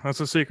there. That's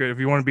a secret. If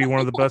you want to be one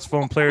of the best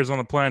phone players on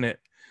the planet,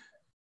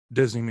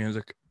 Disney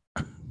music.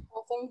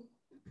 Awesome.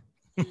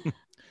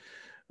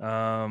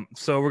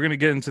 So we're gonna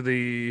get into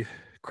the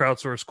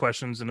crowdsource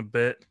questions in a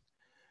bit,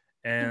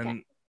 and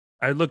Okay.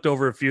 I looked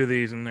over a few of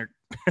these, and they're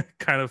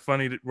kind of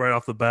funny right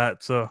off the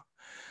bat. So,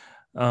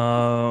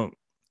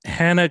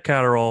 Hannah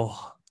Catterall,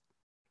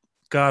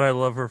 God, I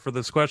love her for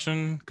this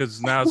question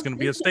because now it's gonna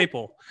be a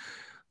staple.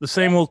 The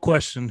same old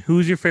question: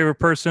 who's your favorite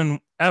person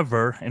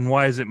ever, and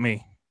why is it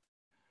me?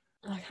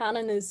 Oh,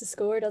 Hannah knows the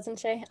score, doesn't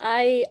she?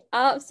 I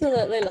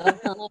absolutely love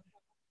Hannah.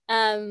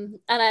 And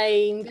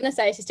I'm gonna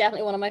say she's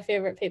definitely one of my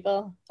favorite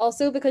people.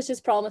 Also because she's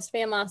promised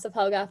me a massive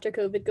hug after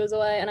COVID goes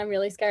away, and I'm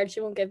really scared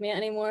she won't give me it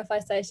anymore if I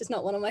say she's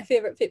not one of my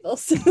favorite people.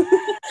 So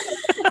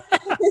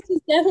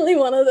she's definitely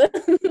one of them.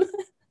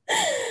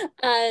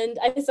 And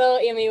I saw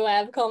Amy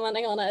Webb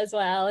commenting on it as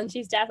well, and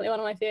she's definitely one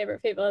of my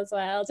favorite people as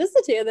well. Just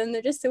the two of them,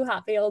 they're just so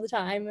happy all the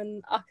time,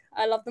 and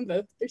I love them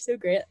both. They're so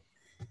great.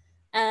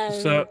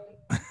 So,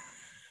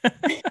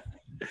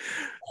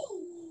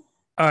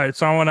 all right.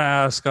 So I want to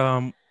ask,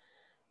 do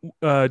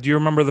you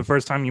remember the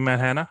first time you met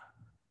Hannah?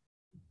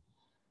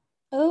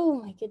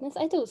 Oh my goodness,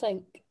 I don't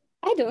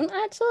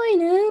actually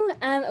know.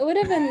 It would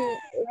have been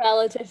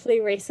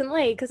relatively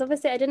recently because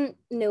obviously I didn't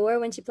know her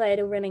when she played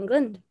over in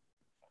England.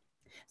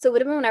 So it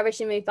would have been whenever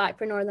she moved back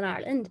for Northern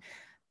Ireland.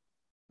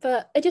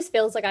 But it just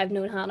feels like I've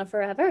known Hannah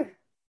forever,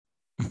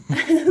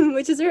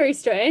 which is very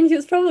strange.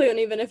 It's probably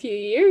only been a few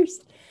years.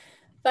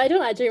 But I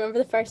don't actually remember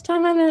the first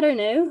time I met her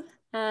now.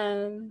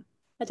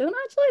 I don't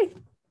actually.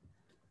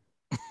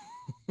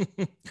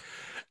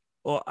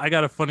 Well, I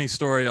got a funny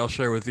story I'll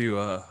share with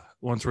you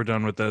once we're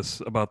done with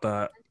this about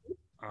that.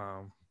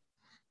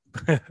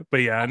 But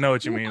yeah, I know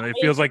what you mean. It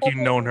feels like you've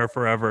known her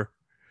forever.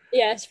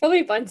 Yeah, she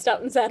probably bounced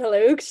up and said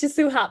hello because she's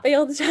so happy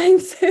all the time.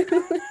 So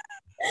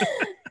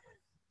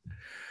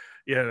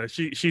Yeah,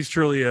 she's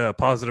truly a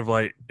positive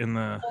light in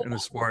the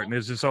sport, and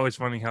it's just always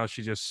funny how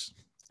she just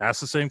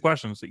asks the same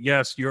questions.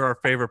 Yes, you're our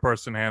favorite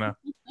person, Hannah.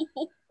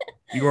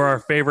 You are our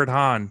favorite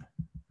Han.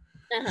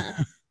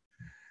 uh-huh.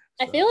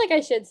 I feel like I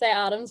should say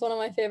Adam's one of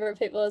my favorite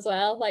people as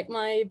well, like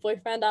my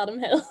boyfriend Adam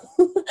Hill,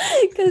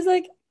 because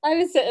like I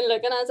was sitting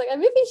looking, I was like, I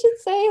maybe should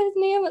say his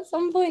name at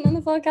some point in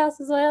the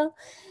podcast as well,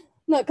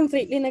 not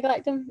completely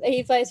neglect him.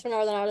 He plays for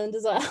Northern Ireland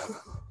as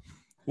well.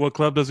 What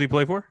club does he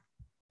play for?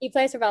 He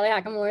plays for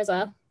Ballyhackamore as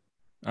well.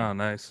 Oh,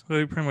 nice. Well,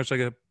 you're pretty much like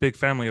a big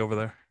family over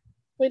there.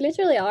 We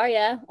literally are,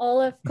 yeah.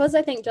 All of because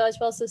I think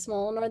dodgeball's so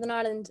small in Northern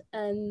Ireland,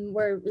 and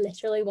we're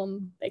literally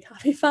one big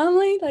happy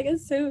family. Like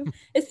it's so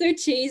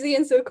cheesy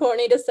and so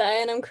corny to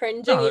say, and I'm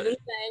cringing even saying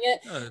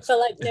it. But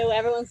like, no,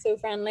 everyone's so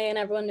friendly and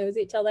everyone knows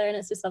each other, and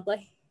it's just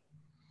lovely.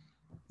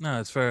 No,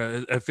 it's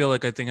fair. I feel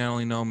like I think I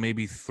only know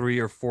maybe 3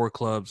 or 4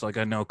 clubs. Like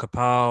I know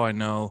Kapow, I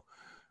know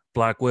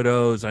Black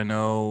Widows, I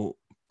know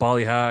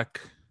Ballyhack,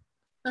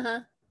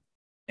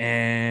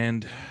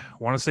 and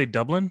I want to say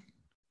Dublin.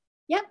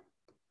 Yep.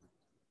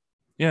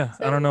 Yeah,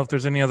 so, I don't know if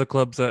there's any other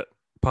clubs that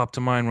pop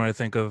to mind when I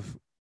think of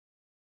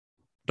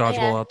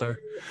dodgeball out there.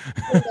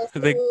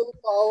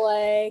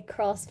 Galway,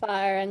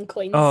 Crossfire, and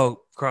Queens.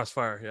 Oh,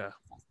 Crossfire,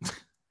 yeah.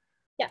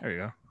 Yeah. There you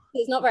go.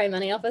 There's not very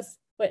many of us,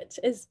 which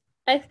is,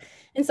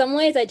 in some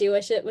ways, I do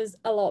wish it was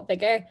a lot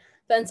bigger.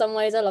 But in some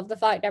ways, I love the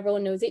fact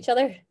everyone knows each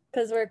other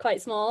because we're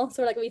quite small.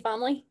 So we're like a wee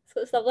family.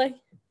 So it's lovely.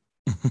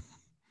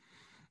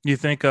 You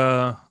think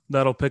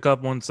that'll pick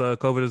up once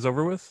COVID is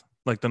over with?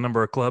 Like the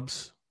number of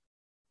clubs?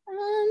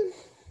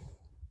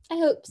 I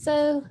hope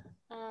so.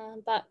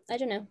 But I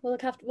don't know. We'll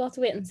have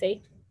to wait and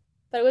see.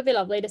 But it would be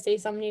lovely to see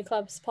some new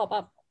clubs pop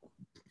up.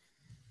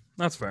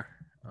 That's fair.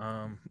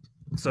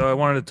 So I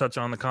wanted to touch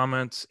on the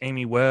comments.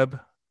 Amy Webb,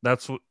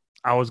 that's what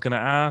I was going to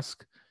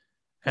ask.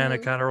 Hannah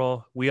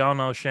Catterall, we all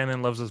know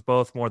Shannen loves us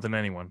both more than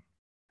anyone.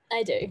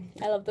 I do.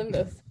 I love them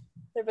both.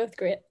 They're both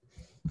great.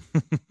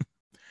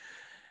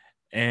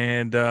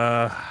 And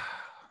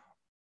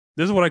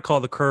this is what I call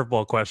the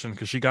curveball question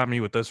because she got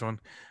me with this one.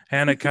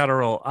 Hannah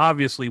Catterall,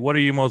 obviously, what are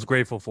you most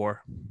grateful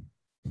for?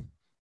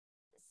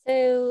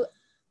 So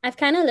I've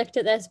kind of looked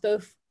at this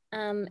both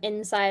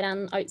inside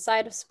and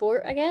outside of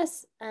sport, I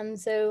guess. And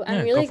so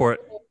I'm really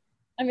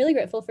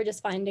grateful for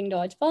just finding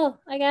dodgeball,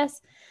 I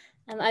guess.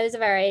 I was a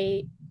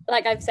very,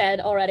 like I've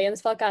said already in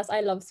this podcast, I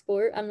love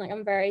sport. I'm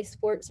a very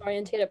sports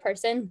oriented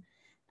person.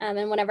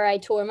 And whenever I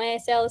tore my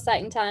ACL the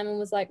second time and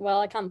was like,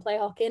 well, I can't play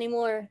hockey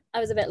anymore, I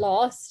was a bit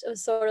lost. It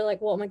was sort of like,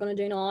 what am I going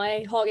to do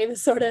now? Hockey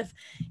was sort of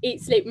eat,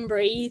 sleep and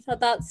breathe at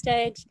that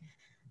stage.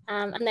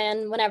 And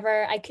then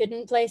whenever I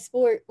couldn't play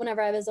sport,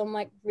 whenever I was on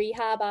like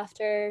rehab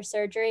after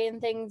surgery and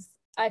things,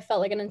 I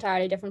felt like an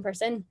entirely different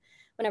person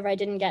whenever I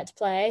didn't get to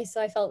play.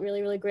 So I felt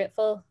really, really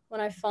grateful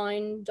when I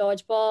found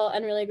dodgeball,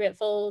 and really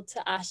grateful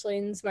to Ashley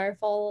and Smyth,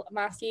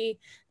 Matthew,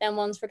 them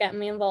ones for getting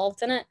me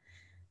involved in it.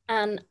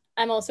 And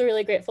I'm also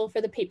really grateful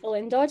for the people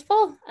in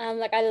dodgeball.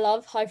 Like I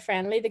love how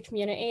friendly the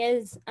community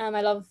is.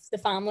 I love the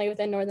family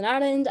within Northern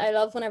Ireland. I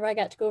love whenever I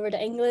get to go over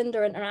to England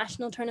or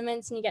international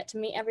tournaments and you get to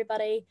meet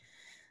everybody.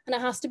 And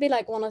it has to be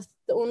like one of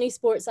the only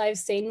sports I've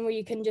seen where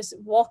you can just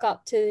walk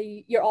up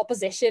to your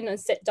opposition and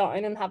sit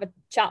down and have a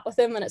chat with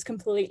them and it's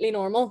completely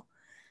normal.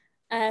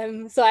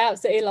 So I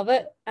absolutely love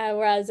it.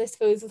 Whereas I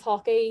suppose with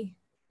hockey,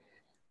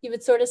 you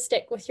would sort of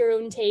stick with your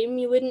own team.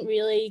 You wouldn't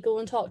really go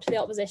and talk to the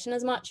opposition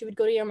as much. You would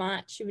go to your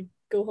match, you would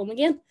go home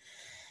again.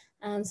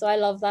 So I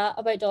love that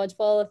about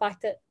dodgeball, the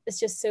fact that it's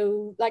just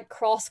so like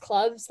cross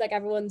clubs, like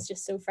everyone's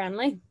just so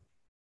friendly.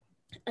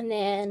 And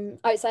then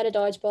outside of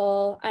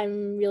dodgeball,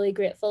 I'm really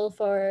grateful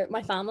for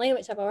my family,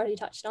 which I've already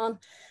touched on,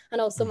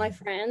 and also my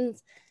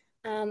friends.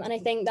 And I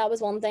think that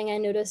was one thing I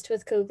noticed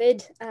with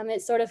COVID.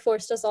 It sort of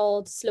forced us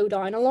all to slow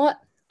down a lot.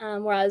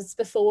 Whereas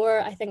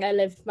before, I think I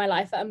lived my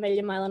life at a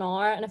million mile an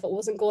hour, and if it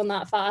wasn't going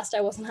that fast,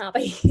 I wasn't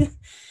happy.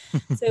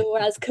 So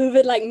whereas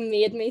COVID like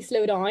made me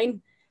slow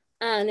down,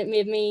 and it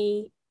made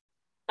me,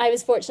 I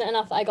was fortunate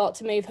enough that I got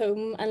to move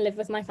home and live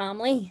with my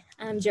family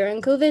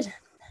during COVID,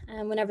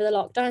 whenever the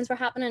lockdowns were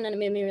happening, and it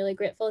made me really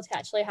grateful to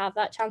actually have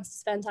that chance to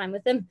spend time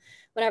with them.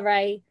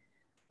 Whenever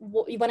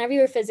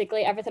you were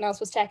physically, everything else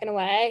was taken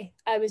away,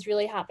 I was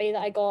really happy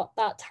that I got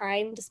that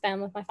time to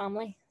spend with my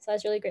family. So I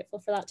was really grateful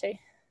for that too.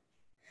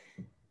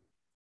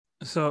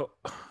 So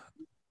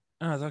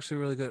that's actually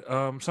really good.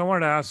 So I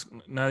wanted to ask,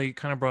 now that you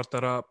kind of brought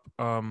that up,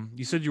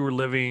 you said you were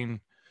living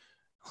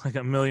like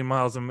a million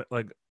miles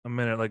like a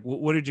minute. Like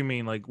what did you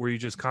mean? Like were you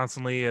just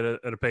constantly at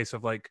a pace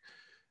of like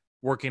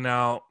working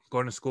out,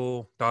 going to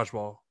school,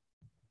 dodgeball?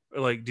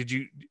 Like,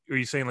 are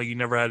you saying like you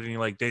never had any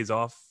like days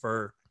off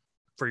for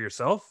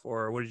yourself,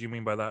 or what did you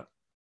mean by that?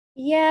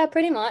 Yeah,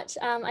 pretty much.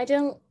 I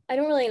don't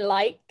really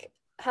like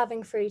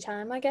having free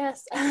time, I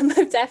guess.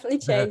 I've definitely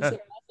changed. I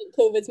think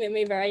COVID's made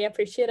me very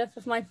appreciative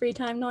of my free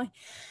time now.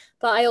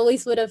 But I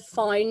always would have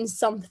found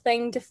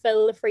something to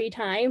fill the free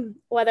time,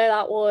 whether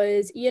that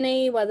was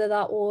uni, whether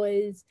that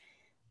was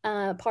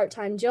a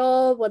part-time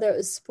job, whether it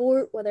was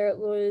sport, whether it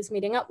was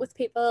meeting up with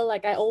people.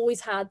 Like I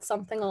always had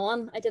something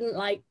on. I didn't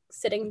like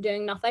sitting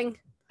doing nothing.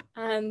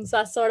 So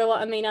that's sort of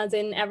what I mean, as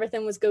in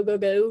everything was go, go,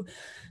 go.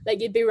 Like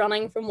you'd be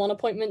running from one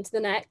appointment to the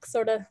next,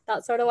 sort of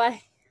that sort of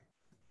way.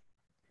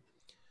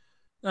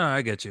 No,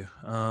 I get you.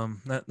 I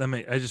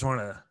just want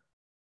to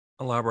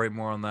elaborate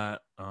more on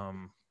that.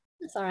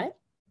 That's all right.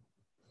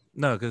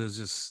 No, because it's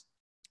just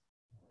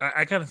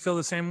I kind of feel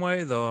the same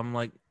way though. I'm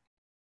like,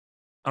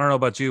 I don't know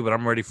about you, but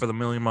I'm ready for the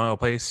million-mile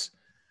pace.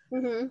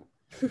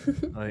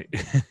 Mm-hmm.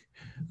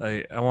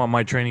 Like, I want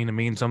my training to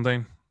mean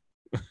something.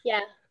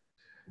 Yeah.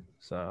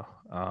 So,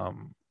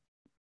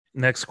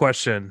 next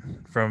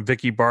question from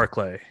Vicky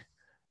Barclay.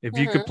 If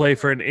you could Uh-huh. play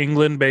for an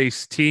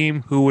England-based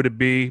team, who would it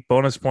be?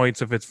 Bonus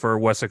points if it's for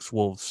Wessex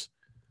Wolves.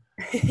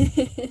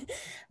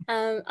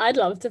 I'd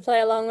love to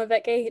play along with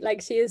Vicky.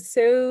 Like she is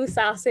so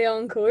sassy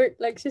on court.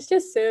 Like she's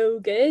just so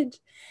good.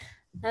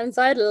 And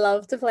so I'd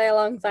love to play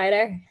alongside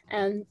her.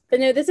 But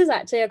no, this is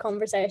actually a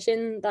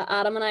conversation that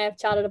Adam and I have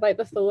chatted about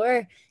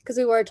before because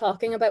we were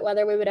talking about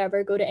whether we would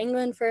ever go to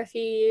England for a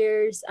few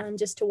years and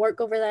just to work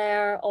over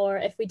there, or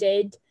if we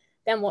did,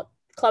 then what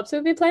clubs we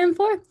would be playing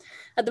for.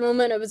 At the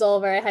moment, it was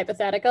all very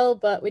hypothetical,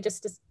 but we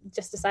just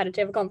decided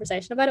to have a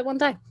conversation about it one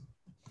day.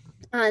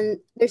 And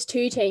there's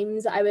two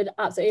teams I would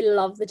absolutely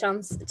love the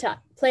chance to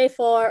play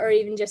for or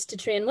even just to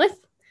train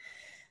with.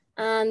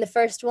 And the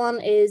first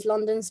one is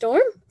London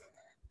Storm.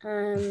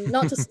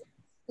 Not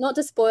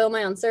to spoil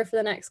my answer for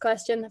the next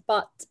question,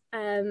 but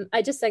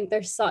I just think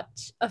they're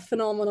such a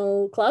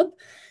phenomenal club.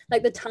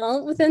 Like the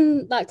talent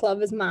within that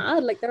club is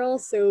mad. Like they're all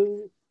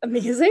so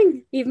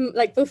amazing. Even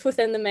like both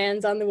within the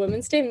men's and the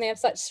women's team, they have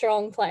such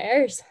strong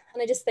players.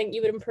 And I just think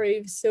you would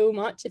improve so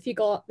much if you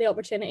got the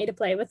opportunity to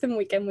play with them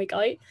week in, week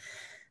out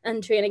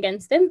and train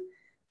against them.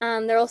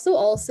 And they're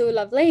also so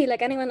lovely.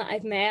 Like anyone that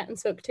I've met and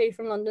spoke to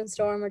from London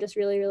Storm are just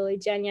really, really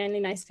genuinely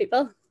nice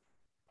people.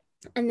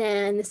 And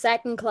then the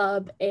second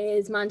club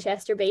is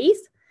Manchester Bees.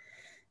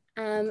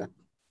 Um,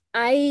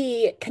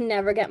 I can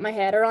never get my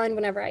head around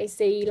whenever I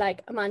see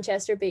like a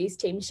Manchester Bees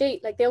team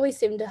sheet. Like they always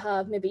seem to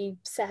have maybe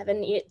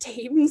 7, 8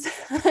 teams.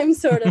 I'm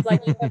sort of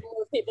like you have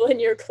more people in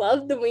your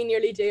club than we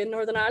nearly do in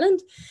Northern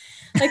Ireland.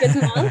 Like it's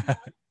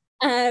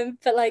mad.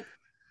 But like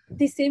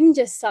they seem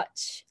just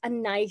such a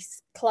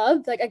nice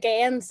club. Like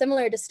again,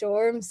 similar to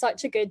Storm,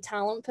 such a good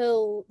talent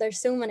pool. There's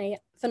so many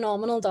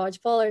phenomenal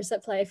dodgeballers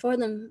that play for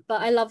them.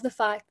 But I love the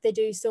fact they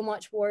do so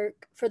much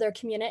work for their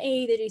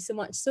community. They do so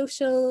much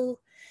social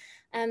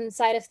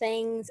side of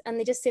things, and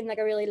they just seem like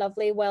a really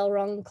lovely,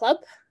 well-run club.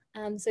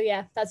 So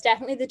yeah, that's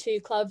definitely the two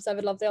clubs I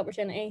would love the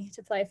opportunity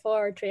to play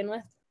for or train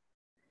with.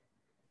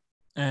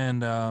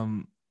 And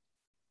I'm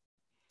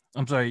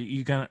sorry,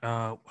 you kind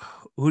of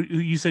who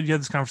you said you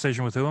had this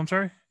conversation with who? I'm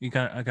sorry, I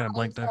kind of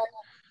blanked there.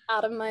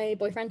 Adam, my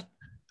boyfriend.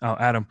 Oh,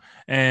 Adam.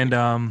 And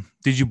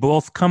did you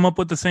both come up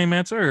with the same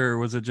answer, or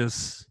was it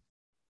just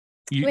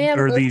you?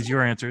 Or are these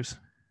your answers?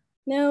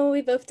 No,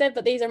 we both did,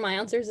 but these are my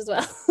answers as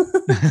well.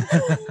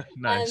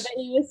 Nice. But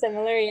he was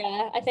similar,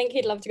 yeah. I think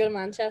he'd love to go to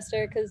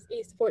Manchester because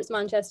he supports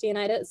Manchester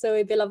United, so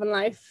he'd be loving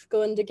life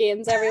going to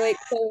games every week.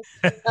 So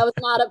that was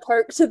an added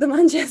perk to the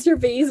Manchester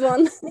Bees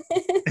one.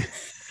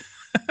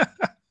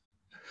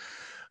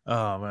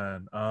 Oh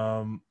man.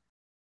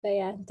 But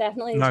yeah,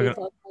 definitely the two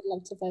clubs I'd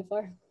love to play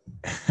for.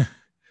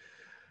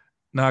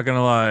 Not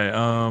gonna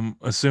lie.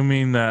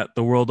 Assuming that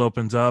the world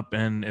opens up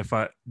and if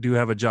I do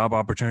have a job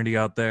opportunity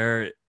out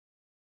there,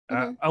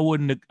 Mm-hmm.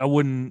 I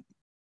wouldn't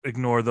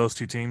ignore those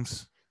two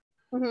teams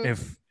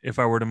if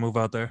I were to move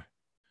out there.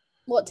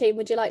 What team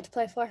would you like to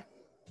play for?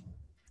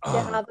 Do you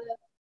have a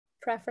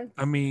preference?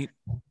 I mean,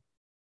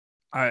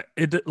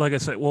 like I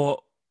said,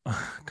 well,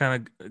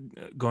 kind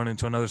of going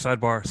into another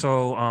sidebar.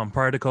 So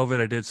prior to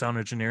COVID, I did sound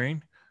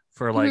engineering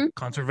for like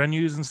concert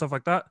venues and stuff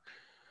like that.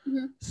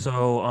 Mm-hmm.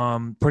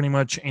 So pretty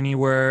much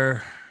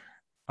anywhere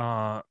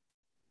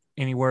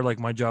like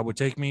my job would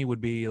take me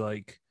would be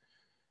like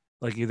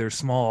either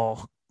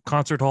small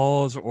concert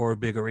halls or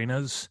big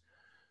arenas.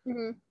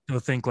 So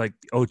think like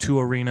O2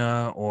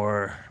 Arena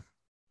or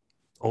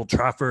Old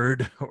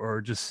Trafford or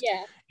just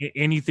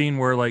anything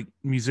where like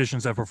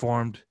musicians have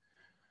performed.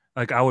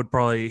 Like I would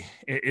probably,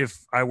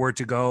 if I were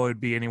to go, it'd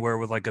be anywhere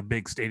with like a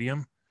big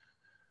stadium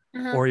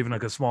or even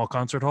like a small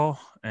concert hall.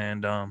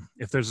 And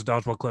if there's a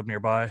dodgeball club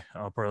nearby,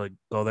 I'll probably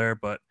go there.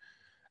 But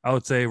I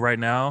would say right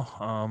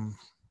now,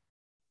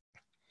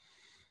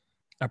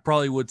 I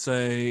probably would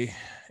say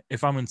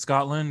if I'm in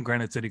Scotland,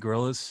 Granite City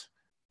Gorillas.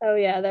 Oh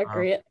yeah, they're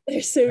great.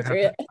 They're so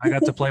great. I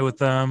got to play with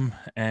them,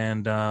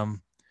 and I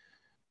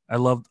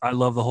love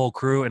the whole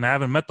crew. And I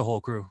haven't met the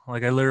whole crew.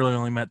 Like I literally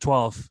only met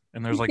 12,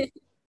 and there's like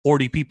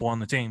 40 people on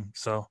the team.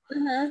 So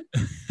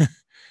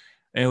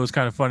And it was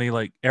kind of funny.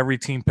 Like every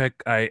team pick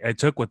I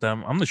took with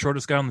them, I'm the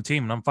shortest guy on the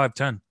team, and I'm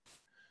 5'10".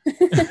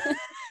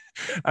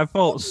 I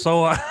felt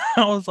so. I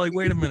was like,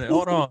 wait a minute,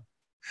 hold on,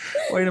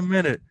 wait a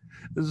minute.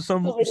 This is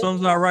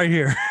something's not right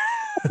here.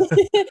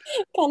 Can't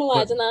But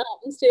imagine that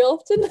happens too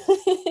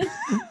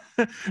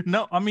often.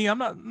 no, I mean, I'm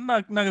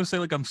not gonna say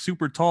like I'm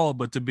super tall,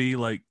 but to be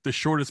like the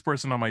shortest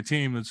person on my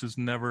team, it's just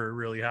never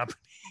really happening.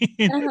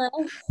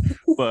 Uh-huh.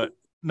 But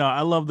no,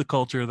 I love the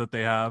culture that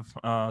they have.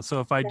 So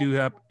if I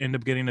do end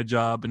up getting a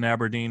job in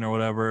Aberdeen or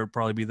whatever, it'd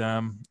probably be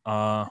them.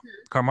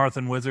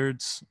 Carmarthen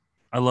Wizards.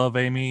 I love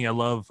Amy. I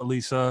love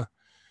Elisa.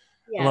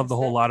 I love the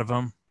Yes. whole lot of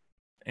them.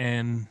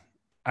 And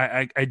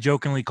I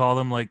jokingly call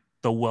them like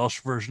the Welsh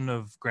version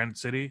of Granite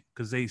City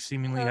because they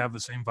seemingly have the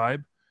same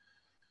vibe.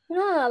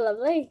 Ah,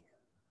 lovely.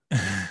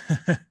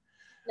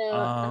 No,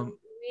 um,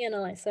 me and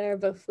Elisa are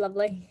both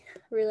lovely.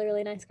 Really,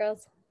 really nice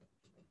girls.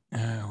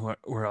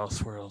 where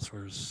else?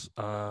 Where's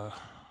I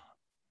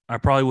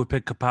probably would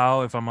pick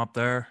Kapow if I'm up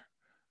there.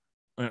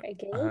 Very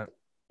good. Uh,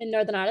 In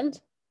Northern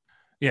Ireland.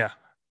 yeah.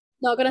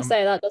 Not gonna Um,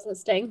 say that doesn't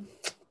sting,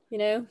 you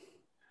know.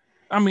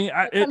 I mean,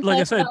 like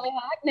I said,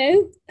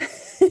 No.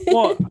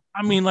 well,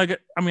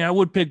 I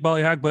would pick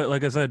Ballyhack, but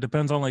like I said, it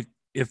depends on like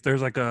if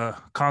there's like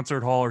a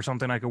concert hall or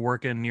something I could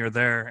work in near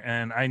there,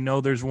 and I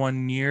know there's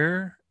one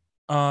near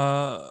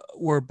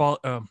where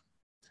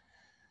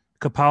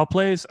Kapow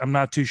plays. I'm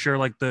not too sure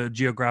like the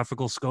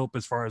geographical scope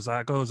as far as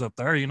that goes up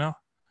there, you know.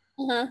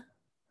 Uh-huh.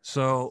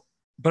 So,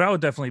 but I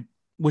would definitely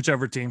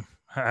whichever team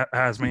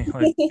has me.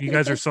 Like you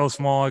guys are so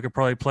small, I could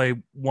probably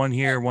play one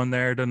here, one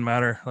there. It doesn't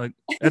matter. Like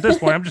at this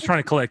point, I'm just trying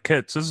to collect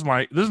kits. This is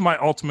my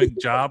ultimate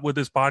job with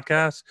this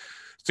podcast,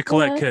 is to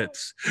collect Uh-huh.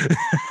 kits.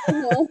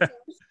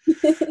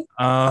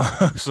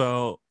 Uh-huh.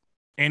 So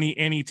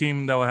any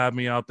team that will have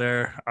me out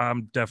there,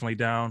 I'm definitely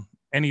down.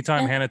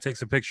 Anytime Hannah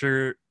takes a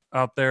picture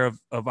out there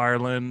of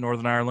Ireland,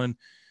 Northern Ireland,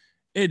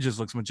 it just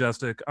looks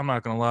majestic. I'm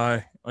not gonna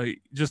lie.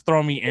 Like just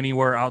throw me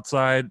anywhere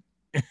outside,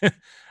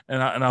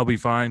 and I'll be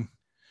fine.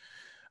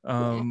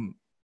 Yeah. Um,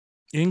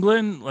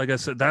 England, like I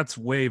said, that's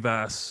way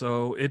vast.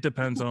 So it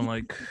depends on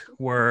like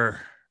where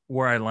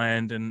I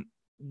land and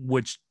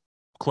which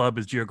club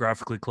is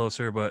geographically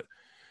closer. But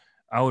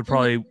I would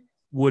probably Mhm.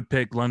 would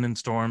pick London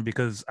Storm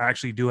because I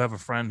actually do have a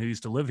friend who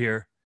used to live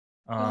here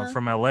Uh-huh.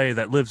 from LA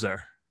that lives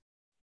there.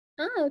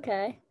 Oh,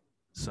 okay.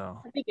 So,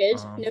 That'd be good.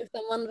 um, Know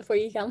someone before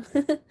you come.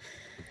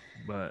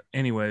 but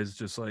anyways,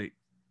 just like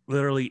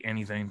literally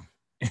anything,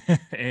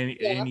 any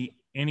Yeah. any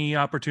any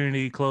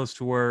opportunity close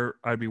to where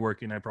I'd be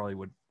working, I probably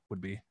would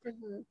be.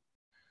 Mhm.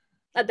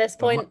 At this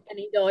But point,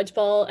 any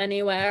dodgeball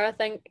anywhere, I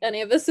think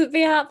any of us would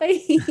be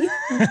happy.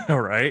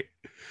 all right.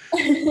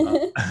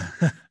 Uh,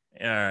 all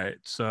right.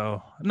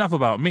 So enough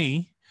about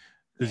me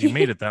because you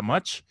made it that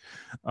much.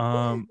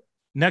 Um,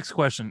 Next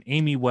question,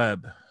 Amy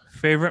Webb.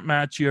 Favorite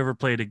match you ever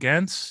played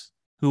against?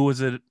 Who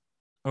was it?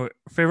 Or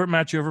favorite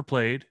match you ever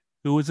played?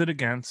 Who was it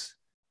against?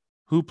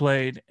 Who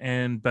played?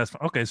 And best.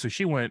 Okay, so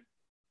she went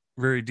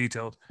very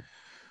detailed.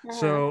 Uh-huh.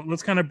 So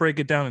let's kind of break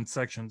it down in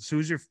sections.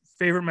 Who's your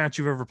favorite match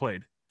you've ever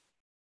played?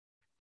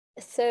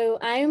 So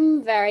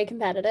I'm very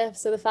competitive.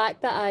 So the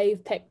fact that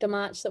I've picked a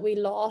match that we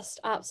lost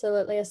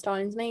absolutely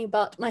astounds me.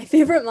 But my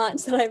favorite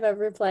match that I've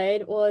ever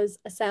played was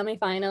a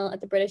semi-final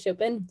at the British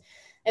Open.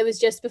 It was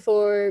just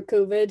before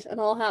COVID and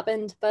all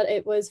happened, but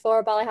it was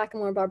for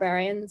Ballyhackamore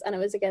Barbarians and it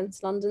was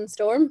against London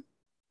Storm.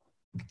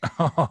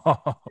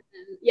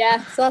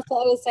 Yeah, so that's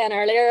what I was saying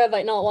earlier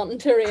about not wanting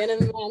to rein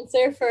in my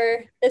answer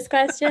for this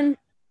question.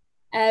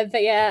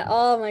 But yeah,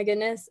 oh my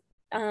goodness.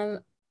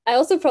 Um, I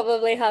also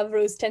probably have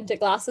rose tinted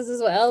glasses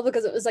as well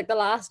because it was like the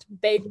last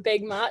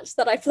big match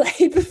that I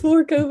played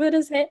before COVID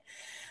has hit.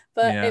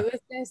 But Yeah. it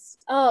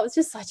was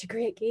just such a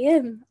great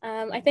game.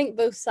 I think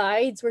both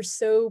sides were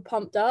so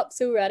pumped up,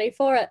 so ready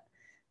for it.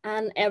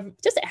 And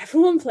just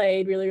everyone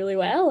played really, really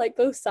well, like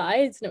both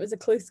sides. And it was a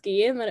close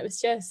game and it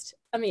was just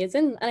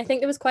amazing. And I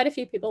think there was quite a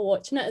few people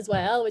watching it as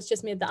well, which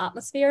just made the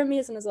atmosphere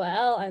amazing as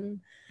well.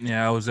 And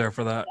Yeah, I was there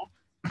for that.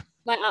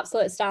 my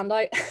absolute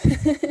standout.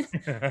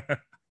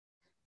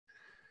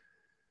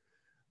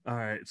 All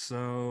right.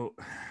 So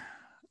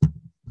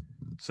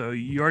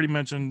you already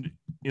mentioned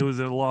it was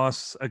a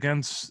loss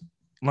against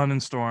London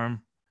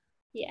Storm.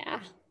 Yeah.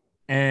 I'm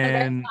very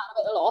And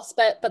sad about the loss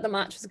bit, but the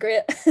match was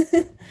great.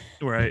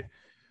 right.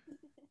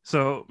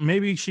 So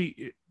maybe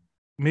she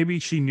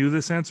knew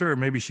this answer or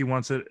maybe she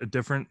wants a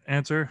different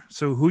answer.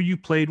 So who you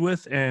played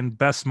with and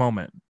best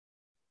moment.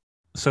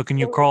 So can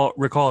you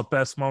recall a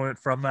best moment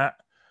from that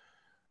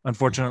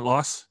unfortunate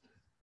loss?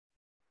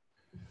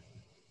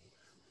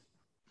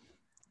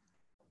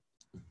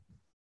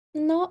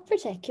 Not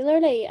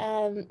particularly.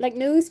 Like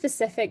no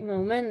specific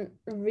moment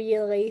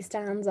really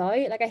stands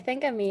out. Like I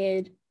think I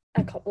made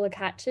a couple of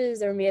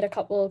catches or made a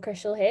couple of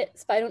crucial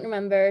hits, but I don't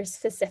remember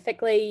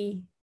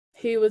specifically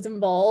who was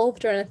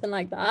involved or anything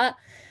like that.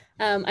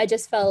 I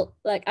just felt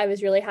like I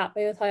was really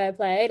happy with how I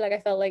played. Like I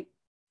felt like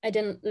I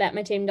didn't let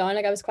my team down.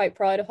 Like I was quite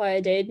proud of how I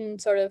did and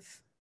sort of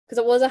because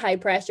it was a high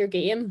pressure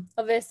game,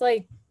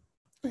 obviously,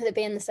 with it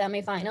being the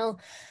semi final.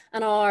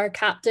 And our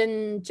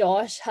captain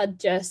Josh had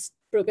just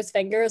broke his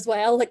finger as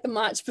well, like the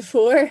match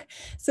before.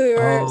 So we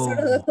were sort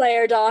of the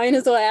player down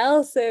as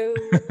well. So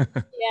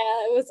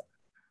yeah, it was.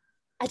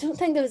 I don't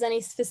think there was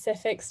any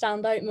specific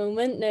standout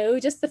moment. No,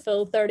 just the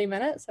full 30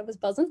 minutes. I was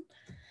buzzing.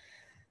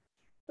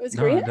 It was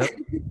great.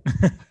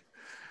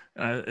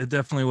 It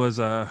definitely was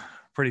a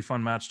pretty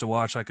fun match to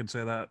watch. I could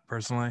say that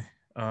personally.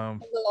 It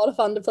was a lot of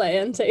fun to play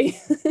in too.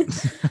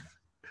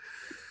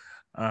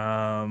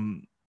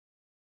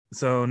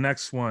 So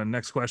next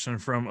question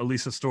from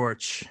Elisa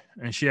Storch,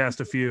 and she asked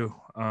a few.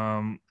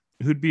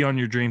 Who'd be on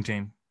your dream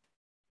team?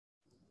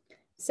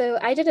 So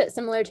I did it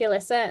similar to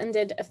Alyssa and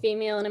did a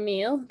female and a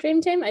male dream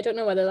team. I don't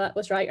know whether that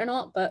was right or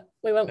not, but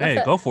we went with it.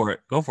 Hey, go for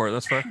it.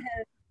 That's fair.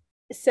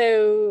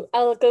 So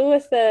I'll go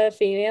with the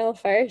female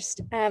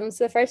first. So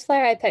the first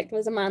player I picked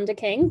was Amanda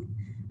King.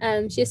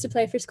 She used to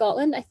play for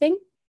Scotland. I think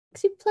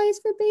she plays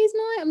for Bees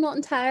now. I'm not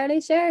entirely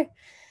sure.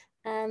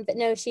 But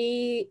no,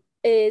 she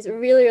is a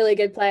really, really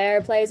good player.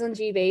 Plays on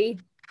GB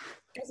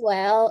as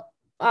well.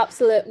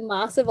 Absolute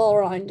massive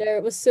all-rounder.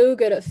 Was so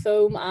good at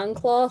foam and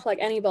cloth, like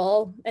any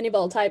ball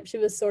type she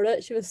was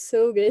sorted. She was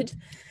so good.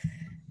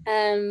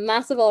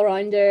 Massive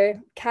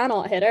all-rounder.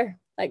 Cannot hit her.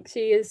 Like,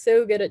 she is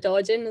so good at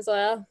dodging as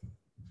well.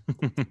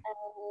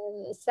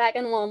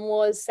 Second one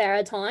was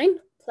Sarah Town.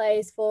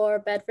 Plays for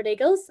Bedford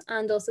Eagles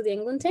and also the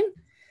England team.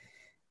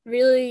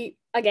 Really,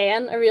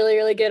 again, a really,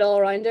 really good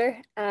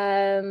all-rounder.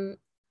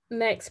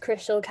 Makes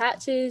crucial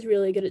catches,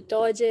 really good at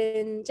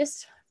dodging,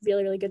 just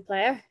really, really good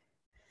player.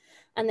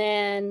 And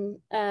then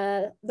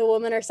the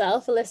woman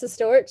herself, Alyssa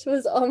Storch,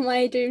 was on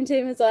my dream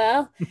team as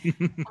well.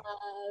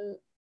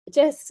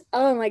 Just,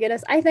 oh my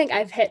goodness, I think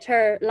I've hit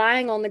her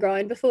lying on the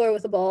ground before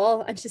with a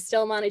ball and she's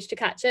still managed to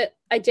catch it.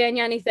 I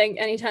genuinely think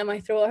anytime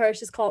I throw at her,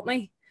 she's caught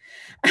me,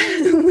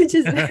 which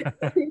is very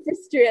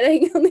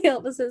frustrating on the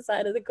opposite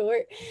side of the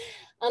court.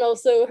 And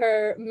also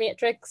her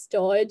matrix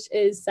dodge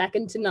is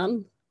second to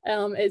none.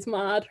 It's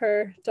mad.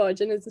 Her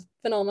dodging is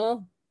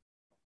phenomenal.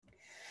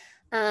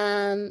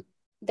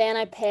 Then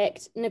I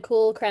picked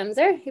Nicole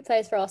Kremser, who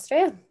plays for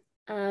Austria.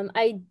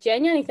 I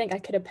genuinely think I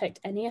could have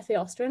picked any of the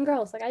Austrian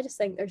girls. Like, I just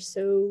think they're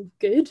so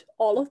good,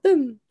 all of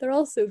them. They're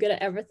all so good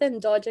at everything,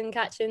 dodging,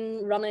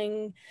 catching,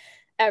 running,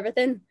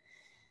 everything.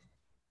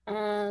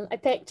 I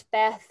picked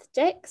Beth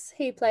Dix,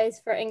 who plays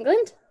for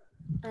England.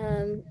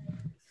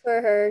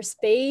 For her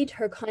speed,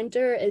 her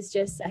counter is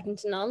just second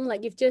to none.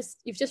 Like, you've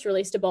just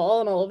released a ball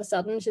and all of a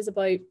sudden she's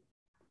about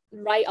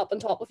right up on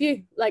top of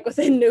you, like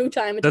within no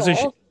time at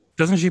all.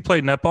 Doesn't she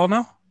play netball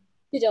now?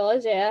 She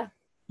does, yeah.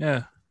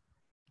 Yeah.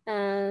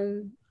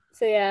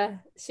 So yeah,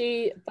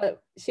 she's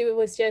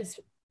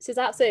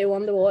absolutely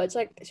one to watch.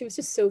 Like, she was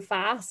just so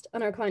fast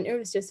and her counter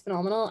was just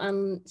phenomenal,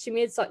 and she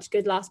made such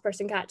good last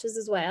person catches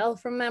as well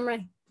from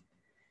memory.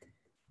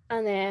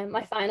 And then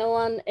my final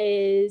one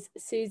is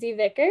Susie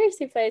Vickers,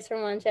 who plays for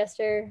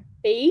Manchester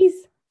Bees.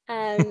 She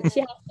has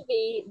to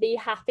be the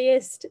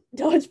happiest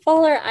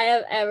dodgeballer I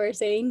have ever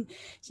seen.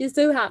 She's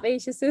so happy,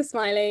 she's so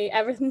smiley,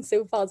 everything's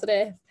so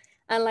positive,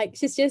 and like,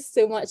 she's just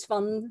so much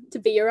fun to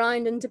be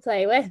around and to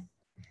play with.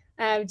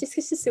 Just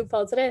because she's so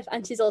positive,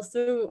 and she's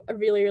also a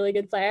really, really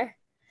good player.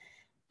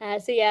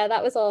 So yeah,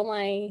 that was all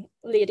my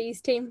ladies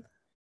team.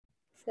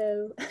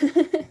 So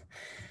and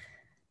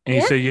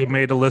you say you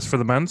made a list for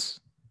the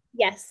men's?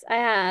 Yes, I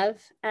have.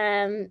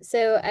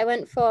 So I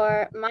went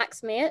for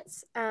Max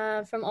Maetz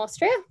from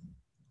Austria.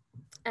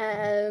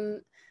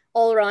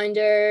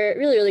 All-rounder,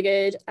 really, really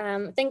good.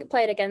 I think I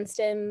played against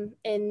him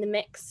in the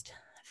mixed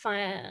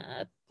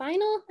final,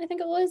 I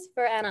think it was,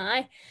 for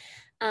NI.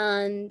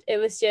 And it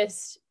was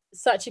just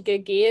such a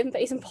good game,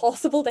 but he's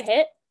impossible to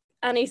hit.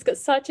 And he's got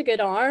such a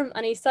good arm,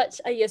 and he's such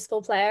a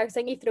useful player. I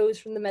think he throws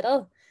from the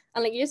middle.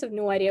 And like, you just have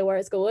no idea where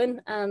it's going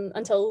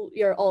until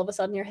you're all of a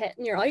sudden you're hit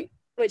and you're out,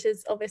 which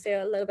is obviously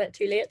a little bit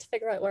too late to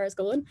figure out where it's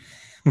going.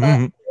 But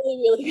really,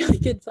 really, really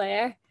good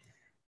player.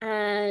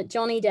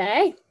 Johnny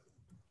Day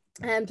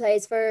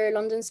plays for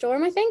London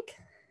Storm, I think.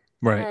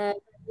 Right.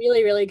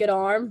 Really, really good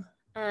arm.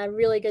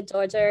 Really good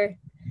dodger.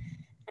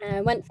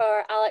 Went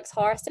for Alex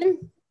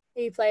Harrison,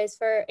 who plays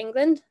for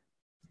England.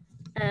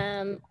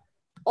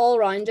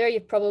 All-rounder,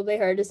 you've probably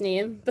heard his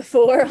name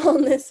before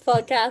on this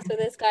podcast with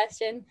this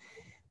question.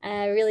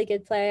 Really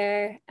good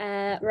player.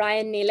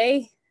 Ryan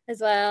Neely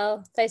as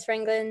well, plays for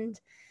England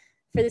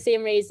for the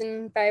same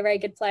reason. Very, very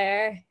good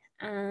player.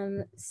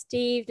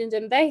 Steve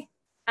Ndimbe,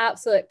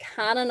 absolute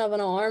cannon of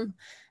an arm.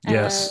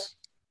 Yes.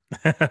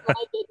 My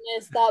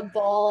goodness, that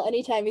ball,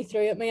 anytime he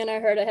threw at me and I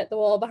heard it hit the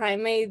wall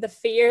behind me, the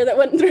fear that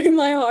went through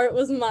my heart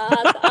was mad.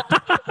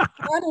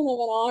 Cannon of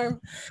an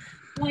arm.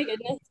 My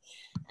goodness.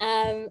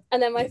 And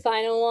then my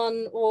final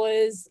one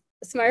was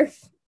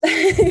Smyth, who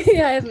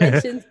I have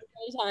mentioned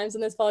many times in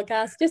this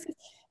podcast. Just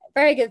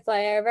very good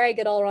player, very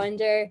good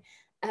all-rounder,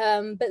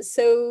 but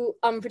so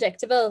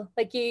unpredictable.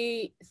 Like,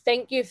 you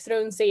think you've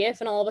thrown safe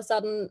and all of a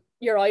sudden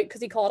you're out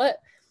because he caught it.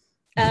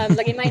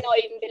 Like, he might not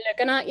even be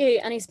looking at you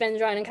and he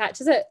spins around and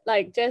catches it.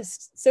 Like,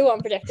 just so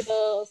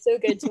unpredictable, so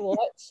good to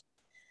watch.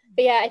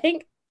 But yeah, I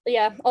think,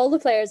 all the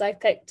players I've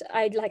picked,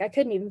 I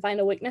couldn't even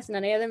find a weakness in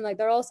any of them. Like,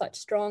 they're all such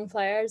strong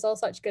players, all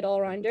such good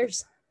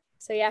all-rounders.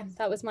 So yeah,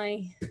 that was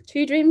my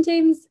 2 dream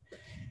teams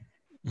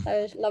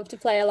I would love to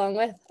play along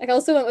with. I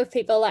also went with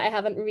people that I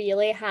haven't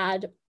really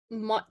had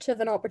much of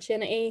an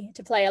opportunity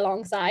to play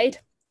alongside.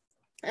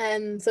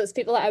 So it's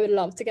people that I would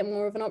love to get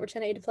more of an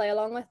opportunity to play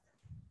along with.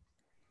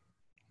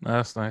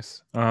 That's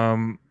nice.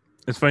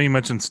 It's funny you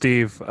mentioned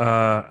Steve.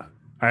 I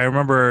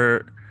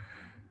remember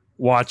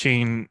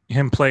watching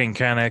him play in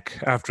Canuck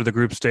after the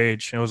group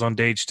stage. It was on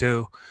stage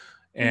 2,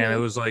 and it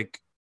was like,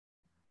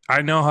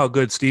 I know how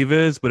good Steve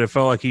is, but it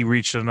felt like he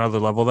reached another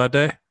level that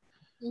day.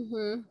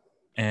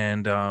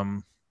 And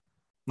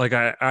like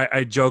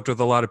I joked with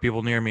a lot of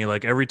people near me,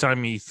 like every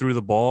time he threw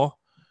the ball,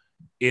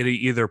 it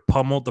either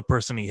pummeled the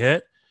person he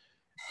hit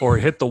or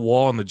hit the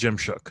wall and the gym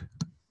shook.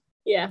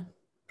 Yeah,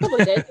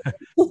 probably did.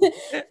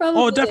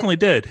 Oh, it definitely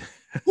did.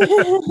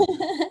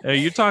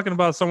 You're talking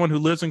about someone who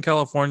lives in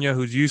California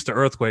who's used to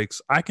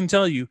earthquakes. I can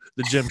tell you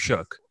the gym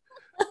shook.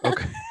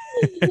 Okay.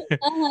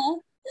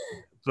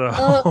 So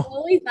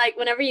always like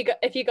whenever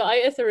if you got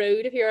out of the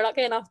road, if you were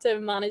lucky enough to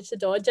manage to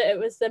dodge it, it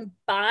was the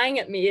bang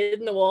it made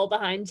in the wall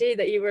behind you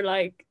that you were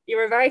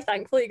very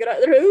thankful you got out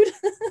of the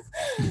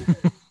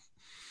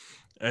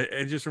road.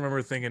 I just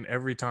remember thinking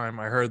every time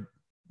I heard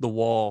the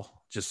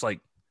wall just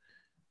like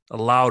a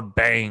loud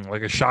bang,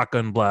 like a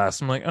shotgun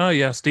blast, I'm like, oh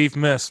yeah, Steve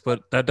missed,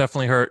 but that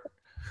definitely hurt.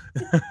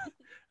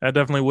 That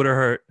definitely would have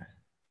hurt.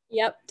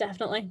 Yep,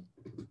 definitely.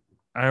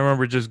 I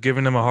remember just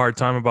giving him a hard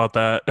time about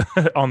that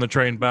on the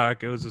train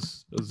back. It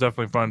was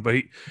definitely fun. But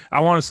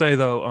I want to say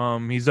though,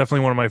 he's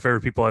definitely one of my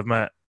favorite people I've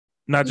met.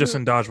 Not just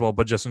in dodgeball,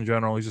 but just in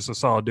general. He's just a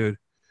solid dude.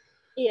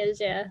 He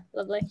is, yeah,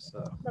 lovely. So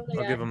lovely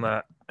I'll guy. give him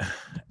that.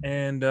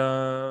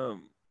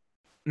 And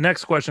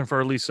next question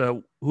for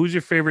Elisa: who's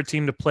your favorite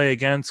team to play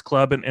against,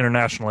 club and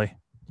internationally?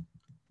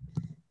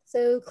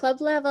 So club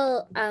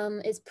level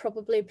is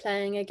probably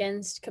playing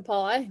against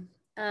Kapow,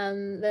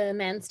 the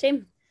men's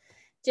team.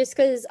 Just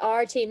because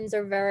our teams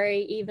are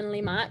very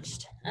evenly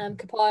matched,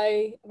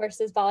 Kapow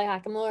versus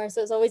Ballyhackamore,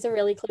 so it's always a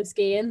really close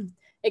game.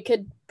 It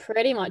could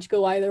pretty much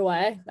go either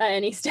way at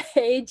any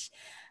stage,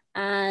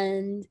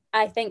 and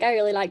I think I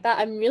really like that.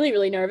 I'm really,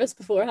 really nervous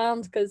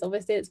beforehand because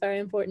obviously it's very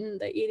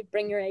important that you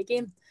bring your A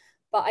game,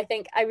 but I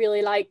think I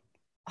really like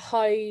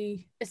how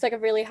it's like a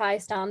really high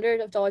standard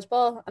of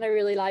dodgeball, and I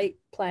really like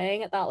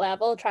playing at that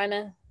level, trying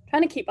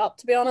to keep up,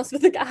 to be honest,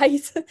 with the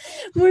guys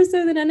more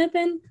so than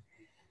anything.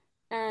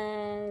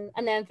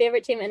 And then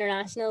favorite team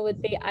international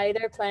would be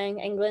either playing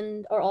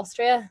England or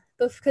Austria,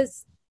 both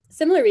because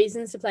similar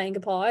reasons to playing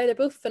Kapow. They're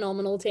both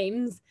phenomenal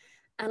teams,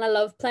 and I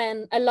love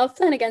playing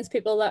against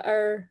people that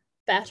are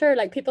better,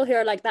 like people who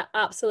are like the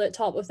absolute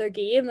top of their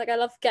game. Like I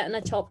love getting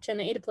a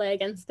opportunity to play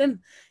against them,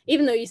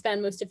 even though you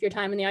spend most of your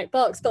time in the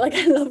outbox. But like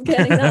I love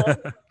getting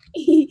that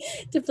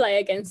to play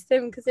against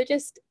them because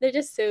they're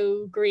just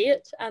so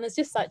great, and it's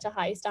just such a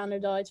high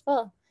standard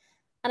dodgeball.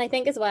 And I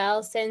think as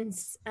well,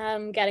 since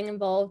getting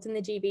involved in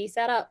the GB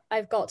setup,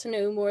 I've got to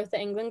know more of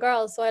the England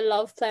girls. So I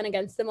love playing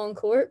against them on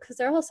court because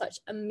they're all such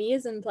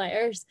amazing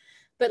players.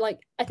 But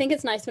like, I think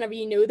it's nice whenever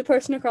you know the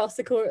person across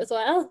the court as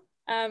well.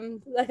 I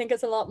think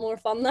it's a lot more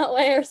fun that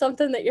way, or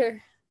something that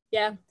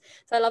yeah.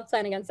 So I love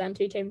playing against them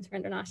 2 teams for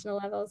international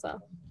level as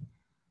well.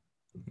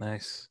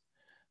 Nice.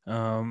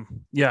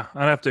 Yeah,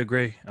 I'd have to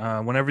agree.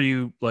 Whenever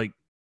you like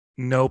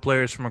know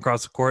players from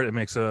across the court, it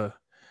makes a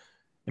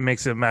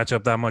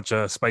matchup that much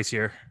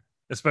spicier,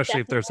 especially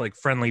Definitely. If there's like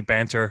friendly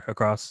banter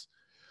across.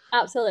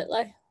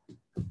 Absolutely.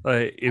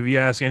 Like if you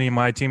ask any of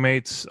my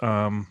teammates,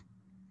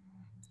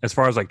 as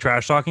far as like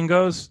trash talking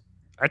goes,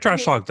 I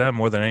trash talk them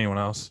more than anyone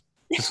else,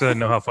 just because I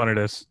know how fun it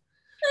is.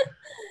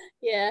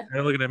 Yeah.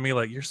 They're looking at me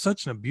like, you're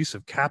such an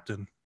abusive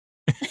captain.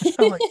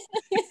 I'm like,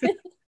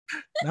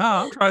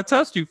 nah, I'm trying to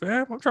test you,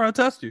 fam. I'm trying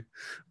to test you.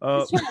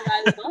 Just trying to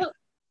rile them up.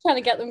 Trying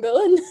to get them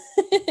going.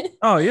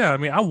 Oh yeah, I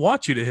mean, I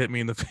want you to hit me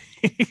in the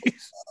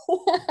face.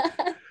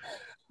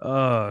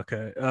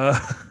 Okay.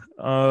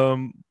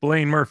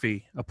 Blaine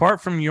Murphy. Apart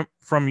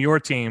from your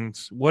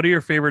teams, what are your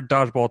favorite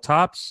dodgeball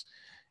tops,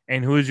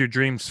 and who is your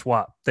dream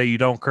swap that you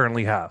don't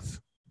currently have?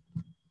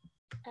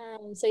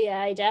 So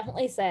yeah, I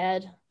definitely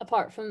said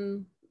apart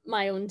from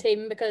my own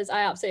team, because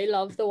I absolutely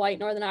love the white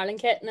Northern Ireland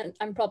kit, and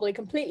I'm probably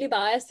completely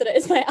biased that it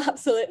is my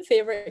absolute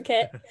favorite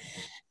kit.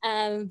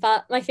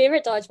 But my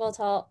favorite dodgeball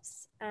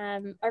tops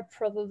are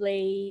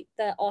probably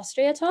the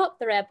Austria top,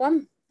 the red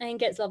one. I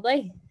think it's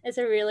lovely. It's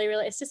a really,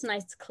 really, it's just a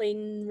nice,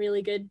 clean,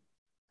 really good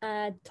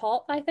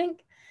top, I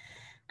think.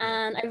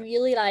 And I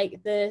really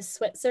like the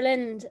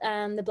Switzerland,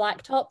 the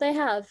black top they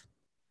have.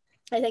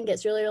 I think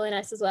it's really, really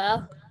nice as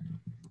well.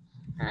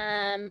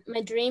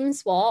 My dream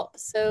swap.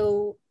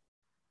 So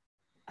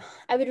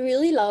I would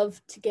really love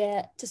to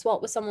get to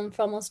swap with someone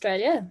from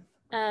Australia.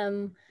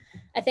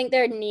 I think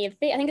their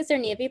navy, I think it's their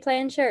navy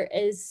playing shirt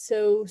is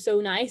so,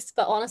 so nice.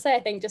 But honestly, I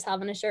think just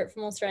having a shirt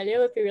from Australia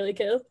would be really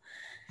cool.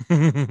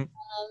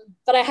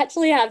 But I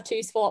actually have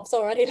 2 swaps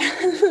already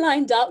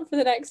lined up for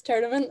the next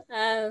tournament.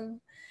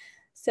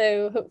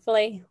 So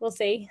hopefully we'll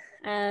see.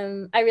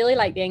 I really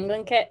like the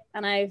England kit,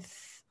 and I've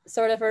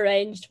sort of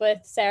arranged with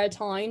Sarah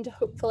Town to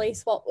hopefully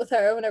swap with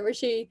her whenever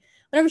she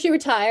whenever she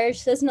retires,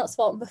 she says not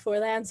swapping before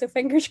then. So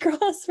fingers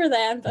crossed for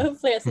them, but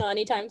hopefully it's not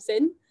anytime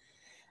soon.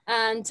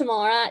 And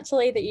tomorrow,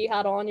 actually, that you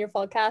had on your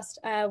podcast,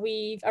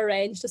 we've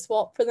arranged a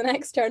swap for the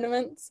next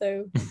tournament.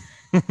 So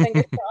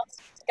fingers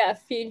crossed to get a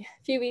few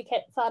wee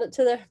hits added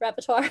to the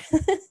repertoire.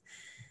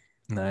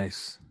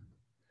 Nice.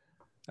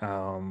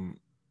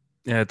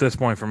 Yeah, at this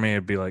point for me,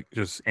 it'd be like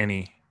just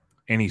any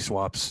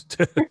swaps,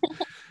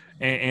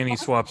 any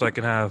swaps I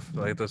can have.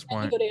 Like at this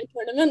point, Go to a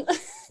tournament.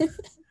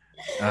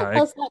 uh,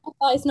 I'll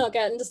sacrifice not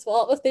getting to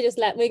swap if they just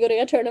let me go to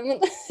a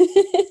tournament.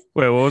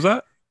 wait, what was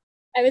that?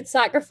 I would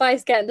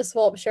sacrifice getting to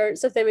swap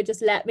shirts if they would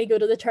just let me go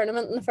to the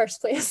tournament in the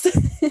first place.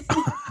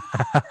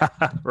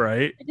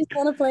 Right. I just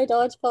want to play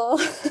dodgeball.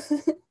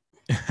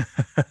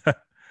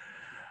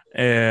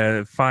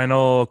 And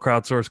final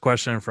crowdsourced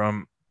question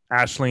from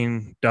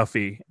Ashleen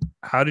Duffy: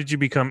 how did you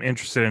become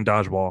interested in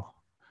dodgeball?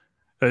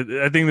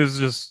 I think this is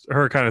just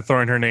her kind of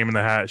throwing her name in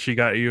the hat. She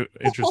got you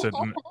interested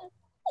in it.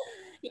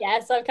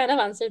 Yeah, so I've kind of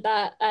answered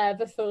that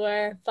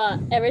before, but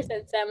ever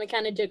since then we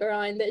kind of joke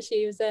around that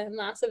she was a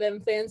massive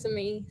influence in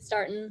me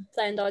starting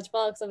playing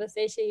dodgeball, because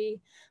obviously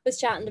she was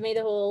chatting to me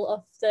the whole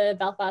of the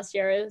Belfast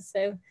Euros,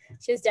 so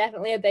she was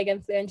definitely a big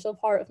influential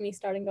part of me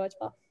starting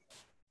dodgeball.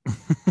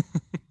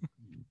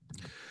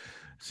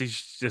 She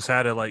just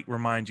had to like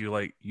remind you,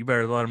 like, you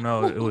better let them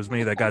know it was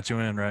me that got you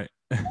in, right?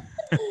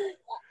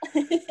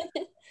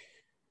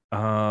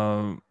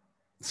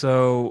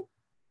 So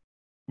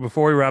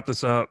before we wrap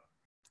this up,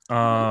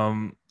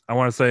 I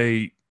want to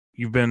say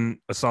you've been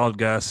a solid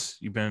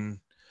guest. You've been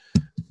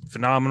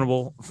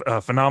phenomenal,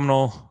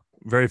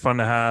 very fun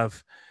to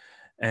have.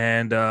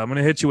 And I'm going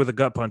to hit you with a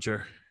gut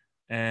puncher.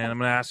 And I'm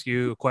going to ask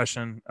you a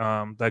question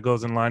that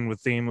goes in line with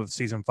theme of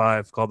season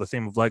 5 called the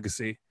theme of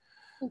legacy.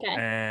 Okay.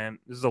 And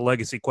this is a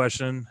legacy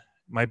question.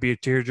 Might be a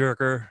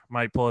tearjerker,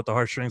 might pull at the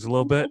heartstrings a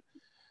little bit.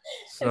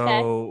 So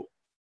okay.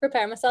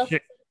 Prepare myself.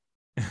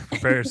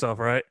 Prepare yourself,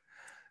 right?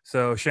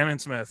 So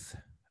Shannen Smyth,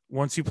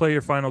 once you play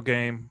your final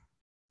game,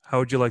 how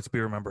would you like to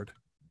be remembered?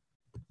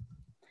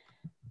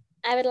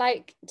 I would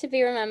like to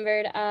be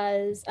remembered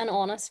as an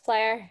honest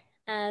player,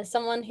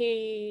 someone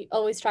who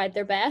always tried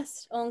their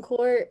best on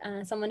court,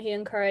 someone who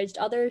encouraged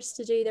others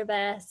to do their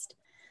best.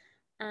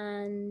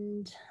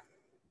 And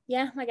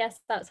yeah, I guess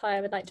that's how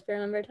I would like to be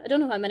remembered. I don't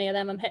know how many of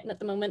them I'm hitting at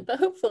the moment, but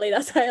hopefully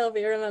that's how I'll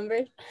be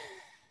remembered.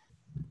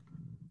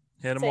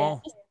 Hit them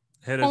all.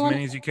 Hit as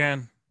many as you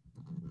can.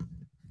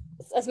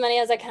 As many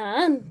as I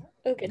can.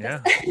 Oh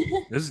goodness. Yeah.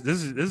 This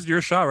is your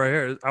shot right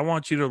here. I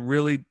want you to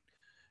really,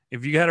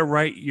 if you got to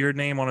write your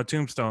name on a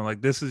tombstone, like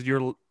this is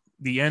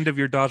the end of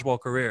your dodgeball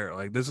career.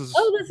 Like this is.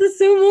 Oh, this is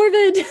so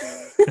morbid.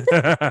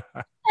 I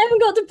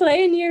haven't got to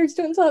play in years.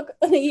 Don't talk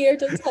in a year.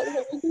 Don't talk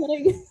about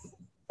recording.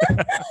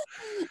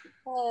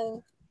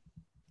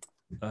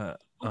 I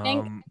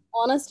think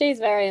honesty is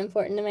very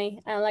important to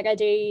me, and like I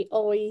do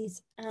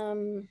always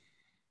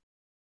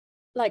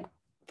like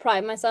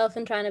pride myself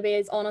in trying to be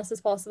as honest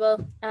as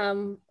possible.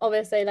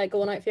 Obviously like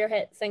going out for your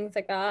hits, things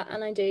like that,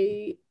 and I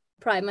do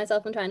pride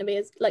myself in trying to be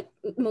as like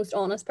most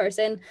honest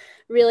person.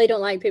 Really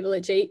don't like people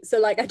that cheat, so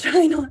like I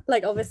try not,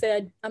 like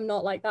obviously I'm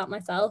not like that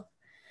myself.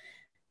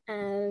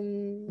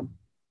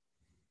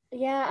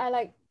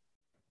 Yeah,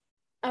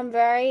 I'm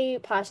very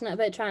passionate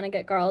about trying to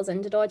get girls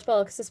into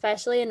dodgeball, because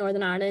especially in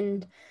Northern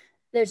Ireland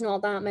there's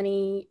not that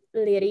many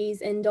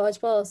ladies in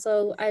dodgeball,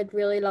 so I'd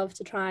really love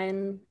to try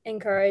and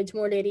encourage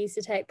more ladies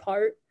to take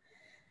part.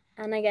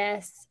 And I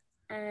guess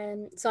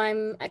so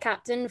I'm a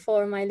captain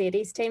for my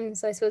ladies team,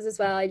 so I suppose as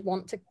well I'd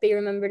want to be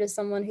remembered as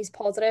someone who's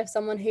positive,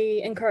 someone who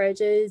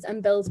encourages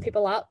and builds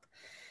people up.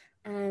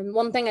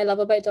 One thing I love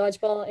about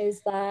dodgeball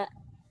is that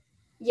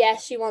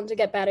yes, you want to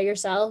get better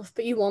yourself,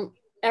 but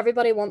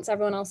everybody wants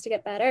everyone else to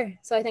get better.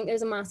 So I think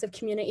there's a massive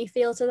community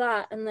feel to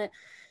that, and that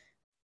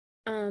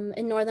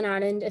in Northern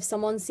Ireland, if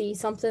someone sees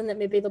something that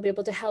maybe they'll be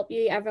able to help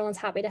you, everyone's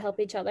happy to help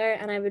each other,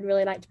 and I would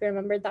really like to be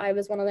remembered that I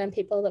was one of them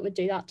people that would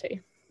do that too.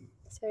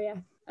 So yeah,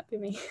 that'd be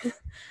me.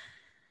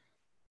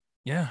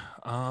 Yeah,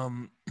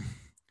 I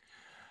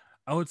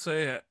would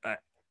say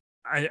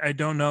I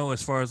don't know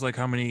as far as like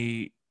how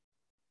many,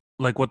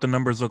 like what the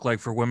numbers look like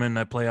for women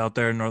that play out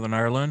there in Northern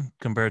Ireland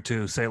compared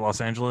to say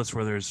Los Angeles,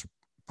 where there's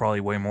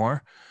probably way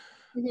more.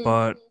 Mm-hmm.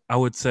 But I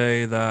would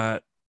say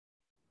that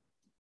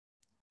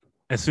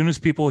as soon as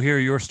people hear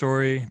your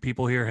story,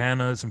 people hear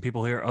Hannah's, and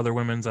people hear other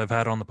women's I've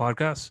had on the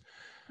podcast,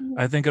 mm-hmm.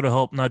 I think it'll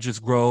help not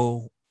just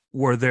grow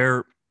where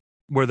they're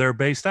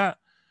based at,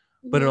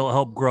 but mm-hmm. it'll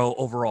help grow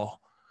overall.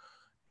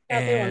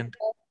 And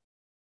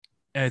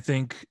I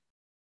think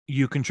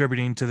you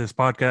contributing to this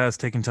podcast,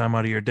 taking time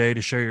out of your day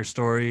to share your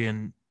story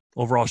and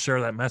overall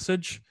share that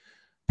message,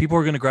 people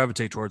are going to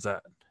gravitate towards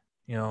that.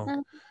 You know,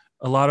 mm-hmm.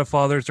 a lot of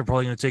fathers are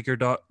probably going to take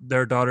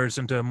their daughters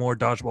into more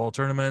dodgeball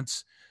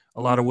tournaments. A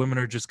mm-hmm. lot of women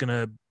are just going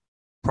to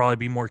probably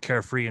be more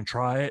carefree and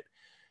try it,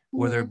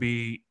 where there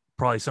be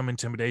probably some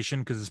intimidation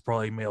because it's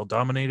probably male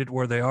dominated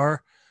where they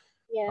are.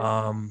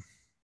 Yeah.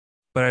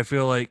 But I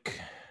feel like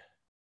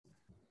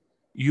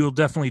you'll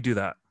definitely do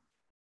that.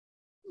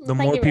 The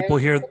more people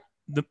hear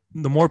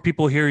the more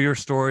people hear your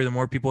story, the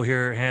more people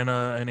hear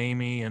Hannah and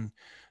Amy and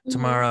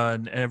Tamara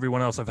and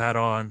everyone else I've had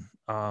on,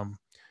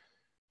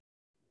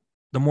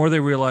 the more they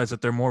realize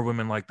that there are more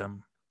women like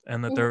them,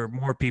 and that there are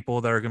more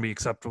people that are going to be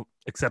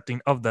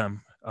accepting of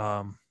them,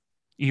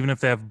 even if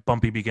they have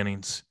bumpy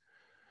beginnings.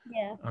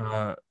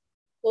 Yeah.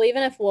 Well,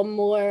 even if one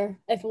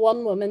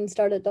woman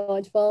started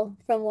dodgeball,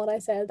 from what I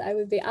said, I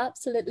would be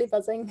absolutely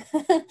buzzing.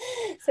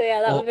 So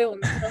yeah, that would be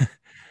wonderful.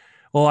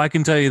 Well, I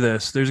can tell you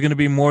this: there's going to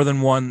be more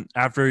than one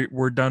after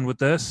we're done with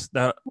this.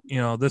 That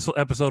this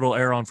episode will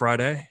air on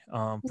Friday,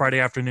 Friday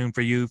afternoon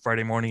for you,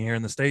 Friday morning here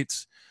in the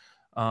States.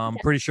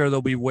 Pretty sure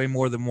there'll be way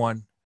more than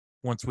one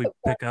once we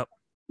pick up,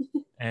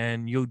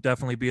 and you'll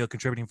definitely be a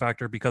contributing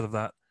factor because of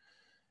that.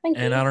 Thank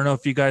you. I don't know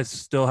if you guys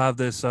still have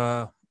this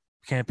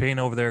campaign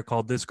over there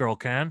called This Girl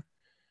Can.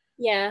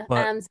 Yeah, so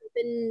it's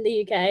in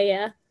the UK,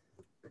 yeah.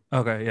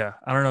 Okay, yeah.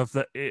 I don't know if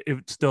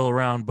it's still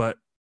around, but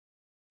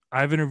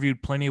I've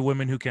interviewed plenty of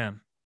women who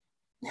can.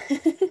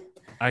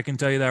 I can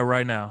tell you that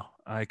right now.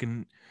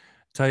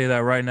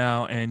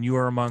 And you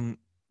are among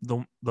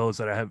those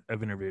that I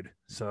have interviewed.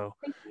 So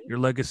your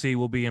legacy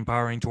will be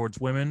empowering towards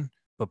women,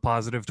 but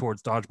positive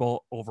towards dodgeball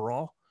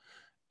overall.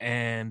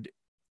 And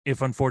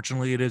if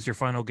unfortunately it is your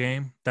final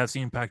game, that's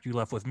the impact you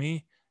left with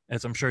me,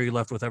 as I'm sure you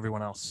left with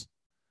everyone else.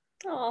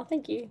 Oh,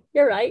 thank you.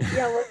 You're right.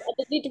 Yeah, I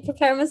didn't need to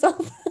prepare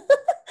myself.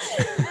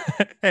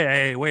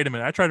 Hey, wait a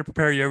minute. I try to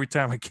prepare you every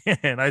time I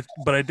can.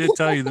 But I did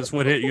tell you this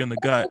would hit you in the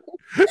gut.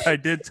 I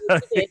did tell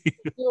you.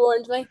 You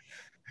warned me.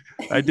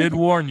 I did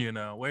warn you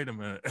now. Wait a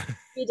minute.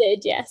 You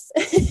did, yes.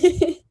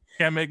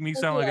 Can't make me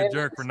sound like a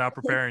jerk for not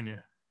preparing you.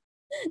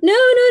 No,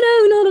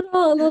 not at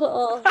all. Not at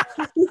all.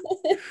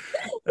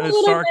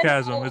 It's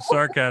sarcasm. It's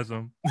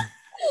sarcasm.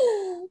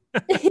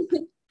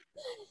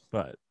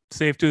 But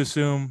safe to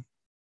assume,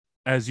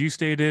 as you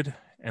stated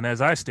and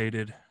as I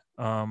stated,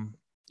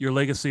 your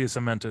legacy is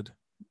cemented.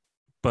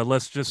 But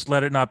let's just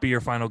let it not be your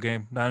final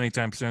game. Not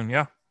anytime soon,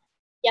 yeah?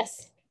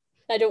 Yes.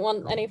 I don't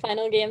want any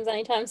final games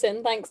anytime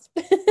soon, thanks.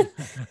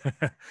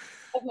 I've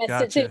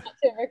missed it too much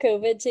over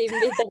COVID to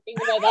even be thinking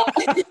about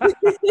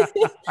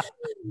that.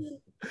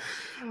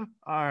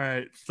 All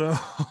right. So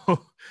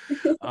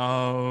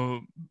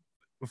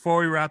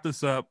before we wrap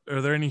this up, are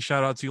there any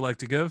shout outs you'd like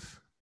to give?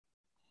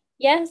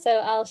 Yeah, so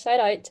I'll shout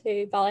out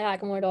to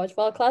Ballyhackamore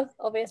Dodgeball Club,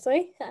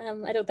 obviously.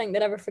 I don't think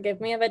they'd ever forgive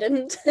me if I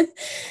didn't.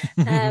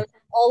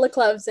 All the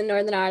clubs in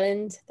Northern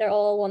Ireland, they're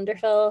all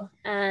wonderful,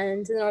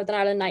 and the Northern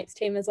Ireland Knights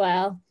team as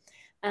well.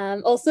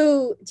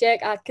 Also,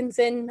 Jake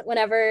Atkinson,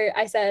 whenever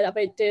I said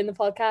about doing the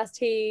podcast,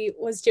 he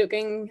was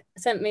joking,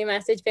 sent me a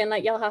message being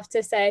like, you'll have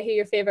to say who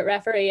your favourite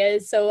referee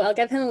is. So I'll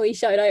give him a wee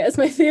shout out as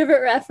my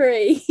favourite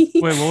referee.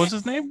 Wait, what was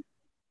his name?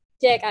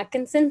 Jake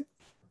Atkinson.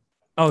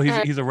 Oh,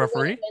 he's a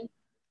referee?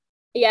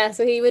 Yeah,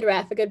 so he would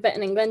ref a good bit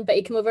in England, but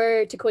he came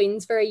over to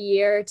Queen's for a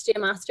year to do a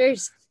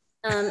Masters.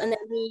 And then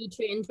he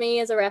trained me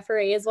as a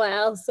referee as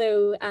well.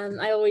 So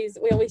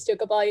we always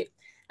joke about,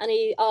 and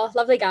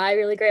lovely guy,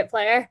 really great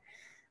player.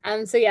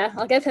 So yeah,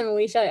 I'll give him a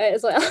wee shout out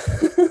as well.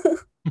 So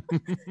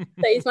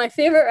he's my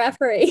favourite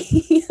referee.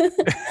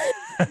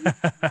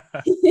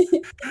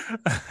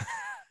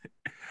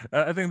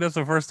 I think that's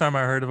the first time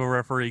I heard of a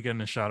referee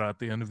getting a shout out at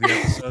the end of the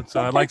episode.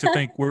 So I'd like to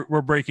think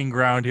we're breaking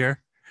ground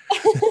here.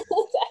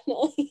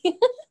 Definitely.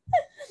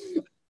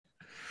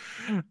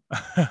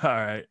 All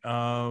right.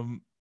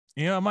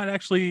 I might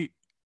actually,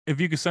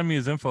 if you could send me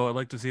his info, I'd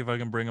like to see if I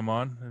can bring him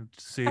on and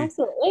see.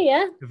 Absolutely,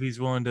 yeah. If he's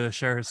willing to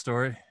share his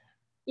story.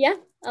 Yeah,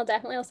 I'll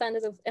send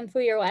his info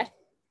your way.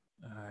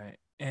 All right.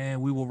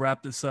 And we will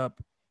wrap this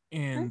up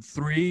in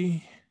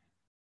 3,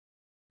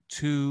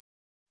 2.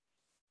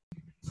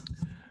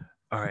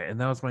 All right.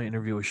 And that was my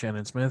interview with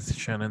Shannen Smyth.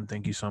 Shannen,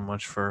 thank you so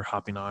much for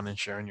hopping on and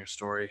sharing your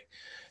story.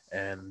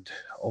 And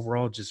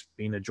overall, just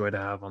being a joy to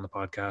have on the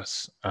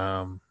podcast.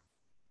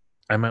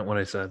 I meant what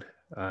I said.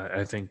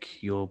 I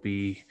think you'll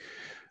be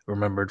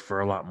remembered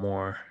for a lot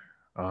more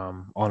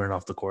on and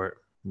off the court.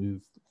 We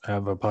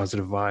have a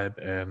positive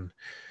vibe, and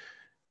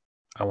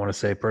I want to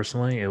say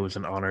personally, it was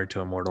an honor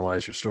to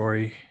immortalize your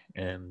story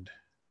and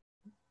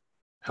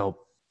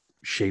help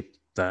shape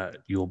that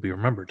you'll be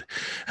remembered.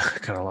 I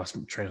kind of lost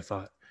my train of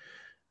thought.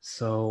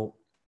 So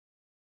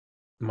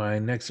my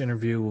next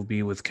interview will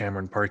be with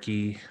Cameron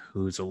Parkey,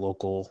 who's a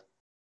local,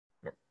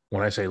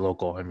 when I say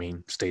local, I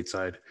mean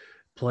stateside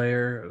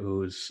player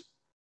who's,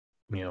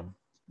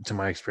 to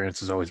my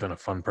experience, has always been a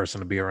fun person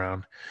to be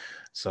around.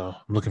 So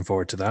I'm looking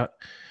forward to that.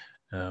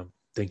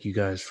 Thank you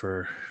guys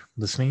for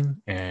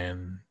listening,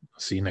 and I'll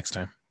see you next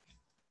time.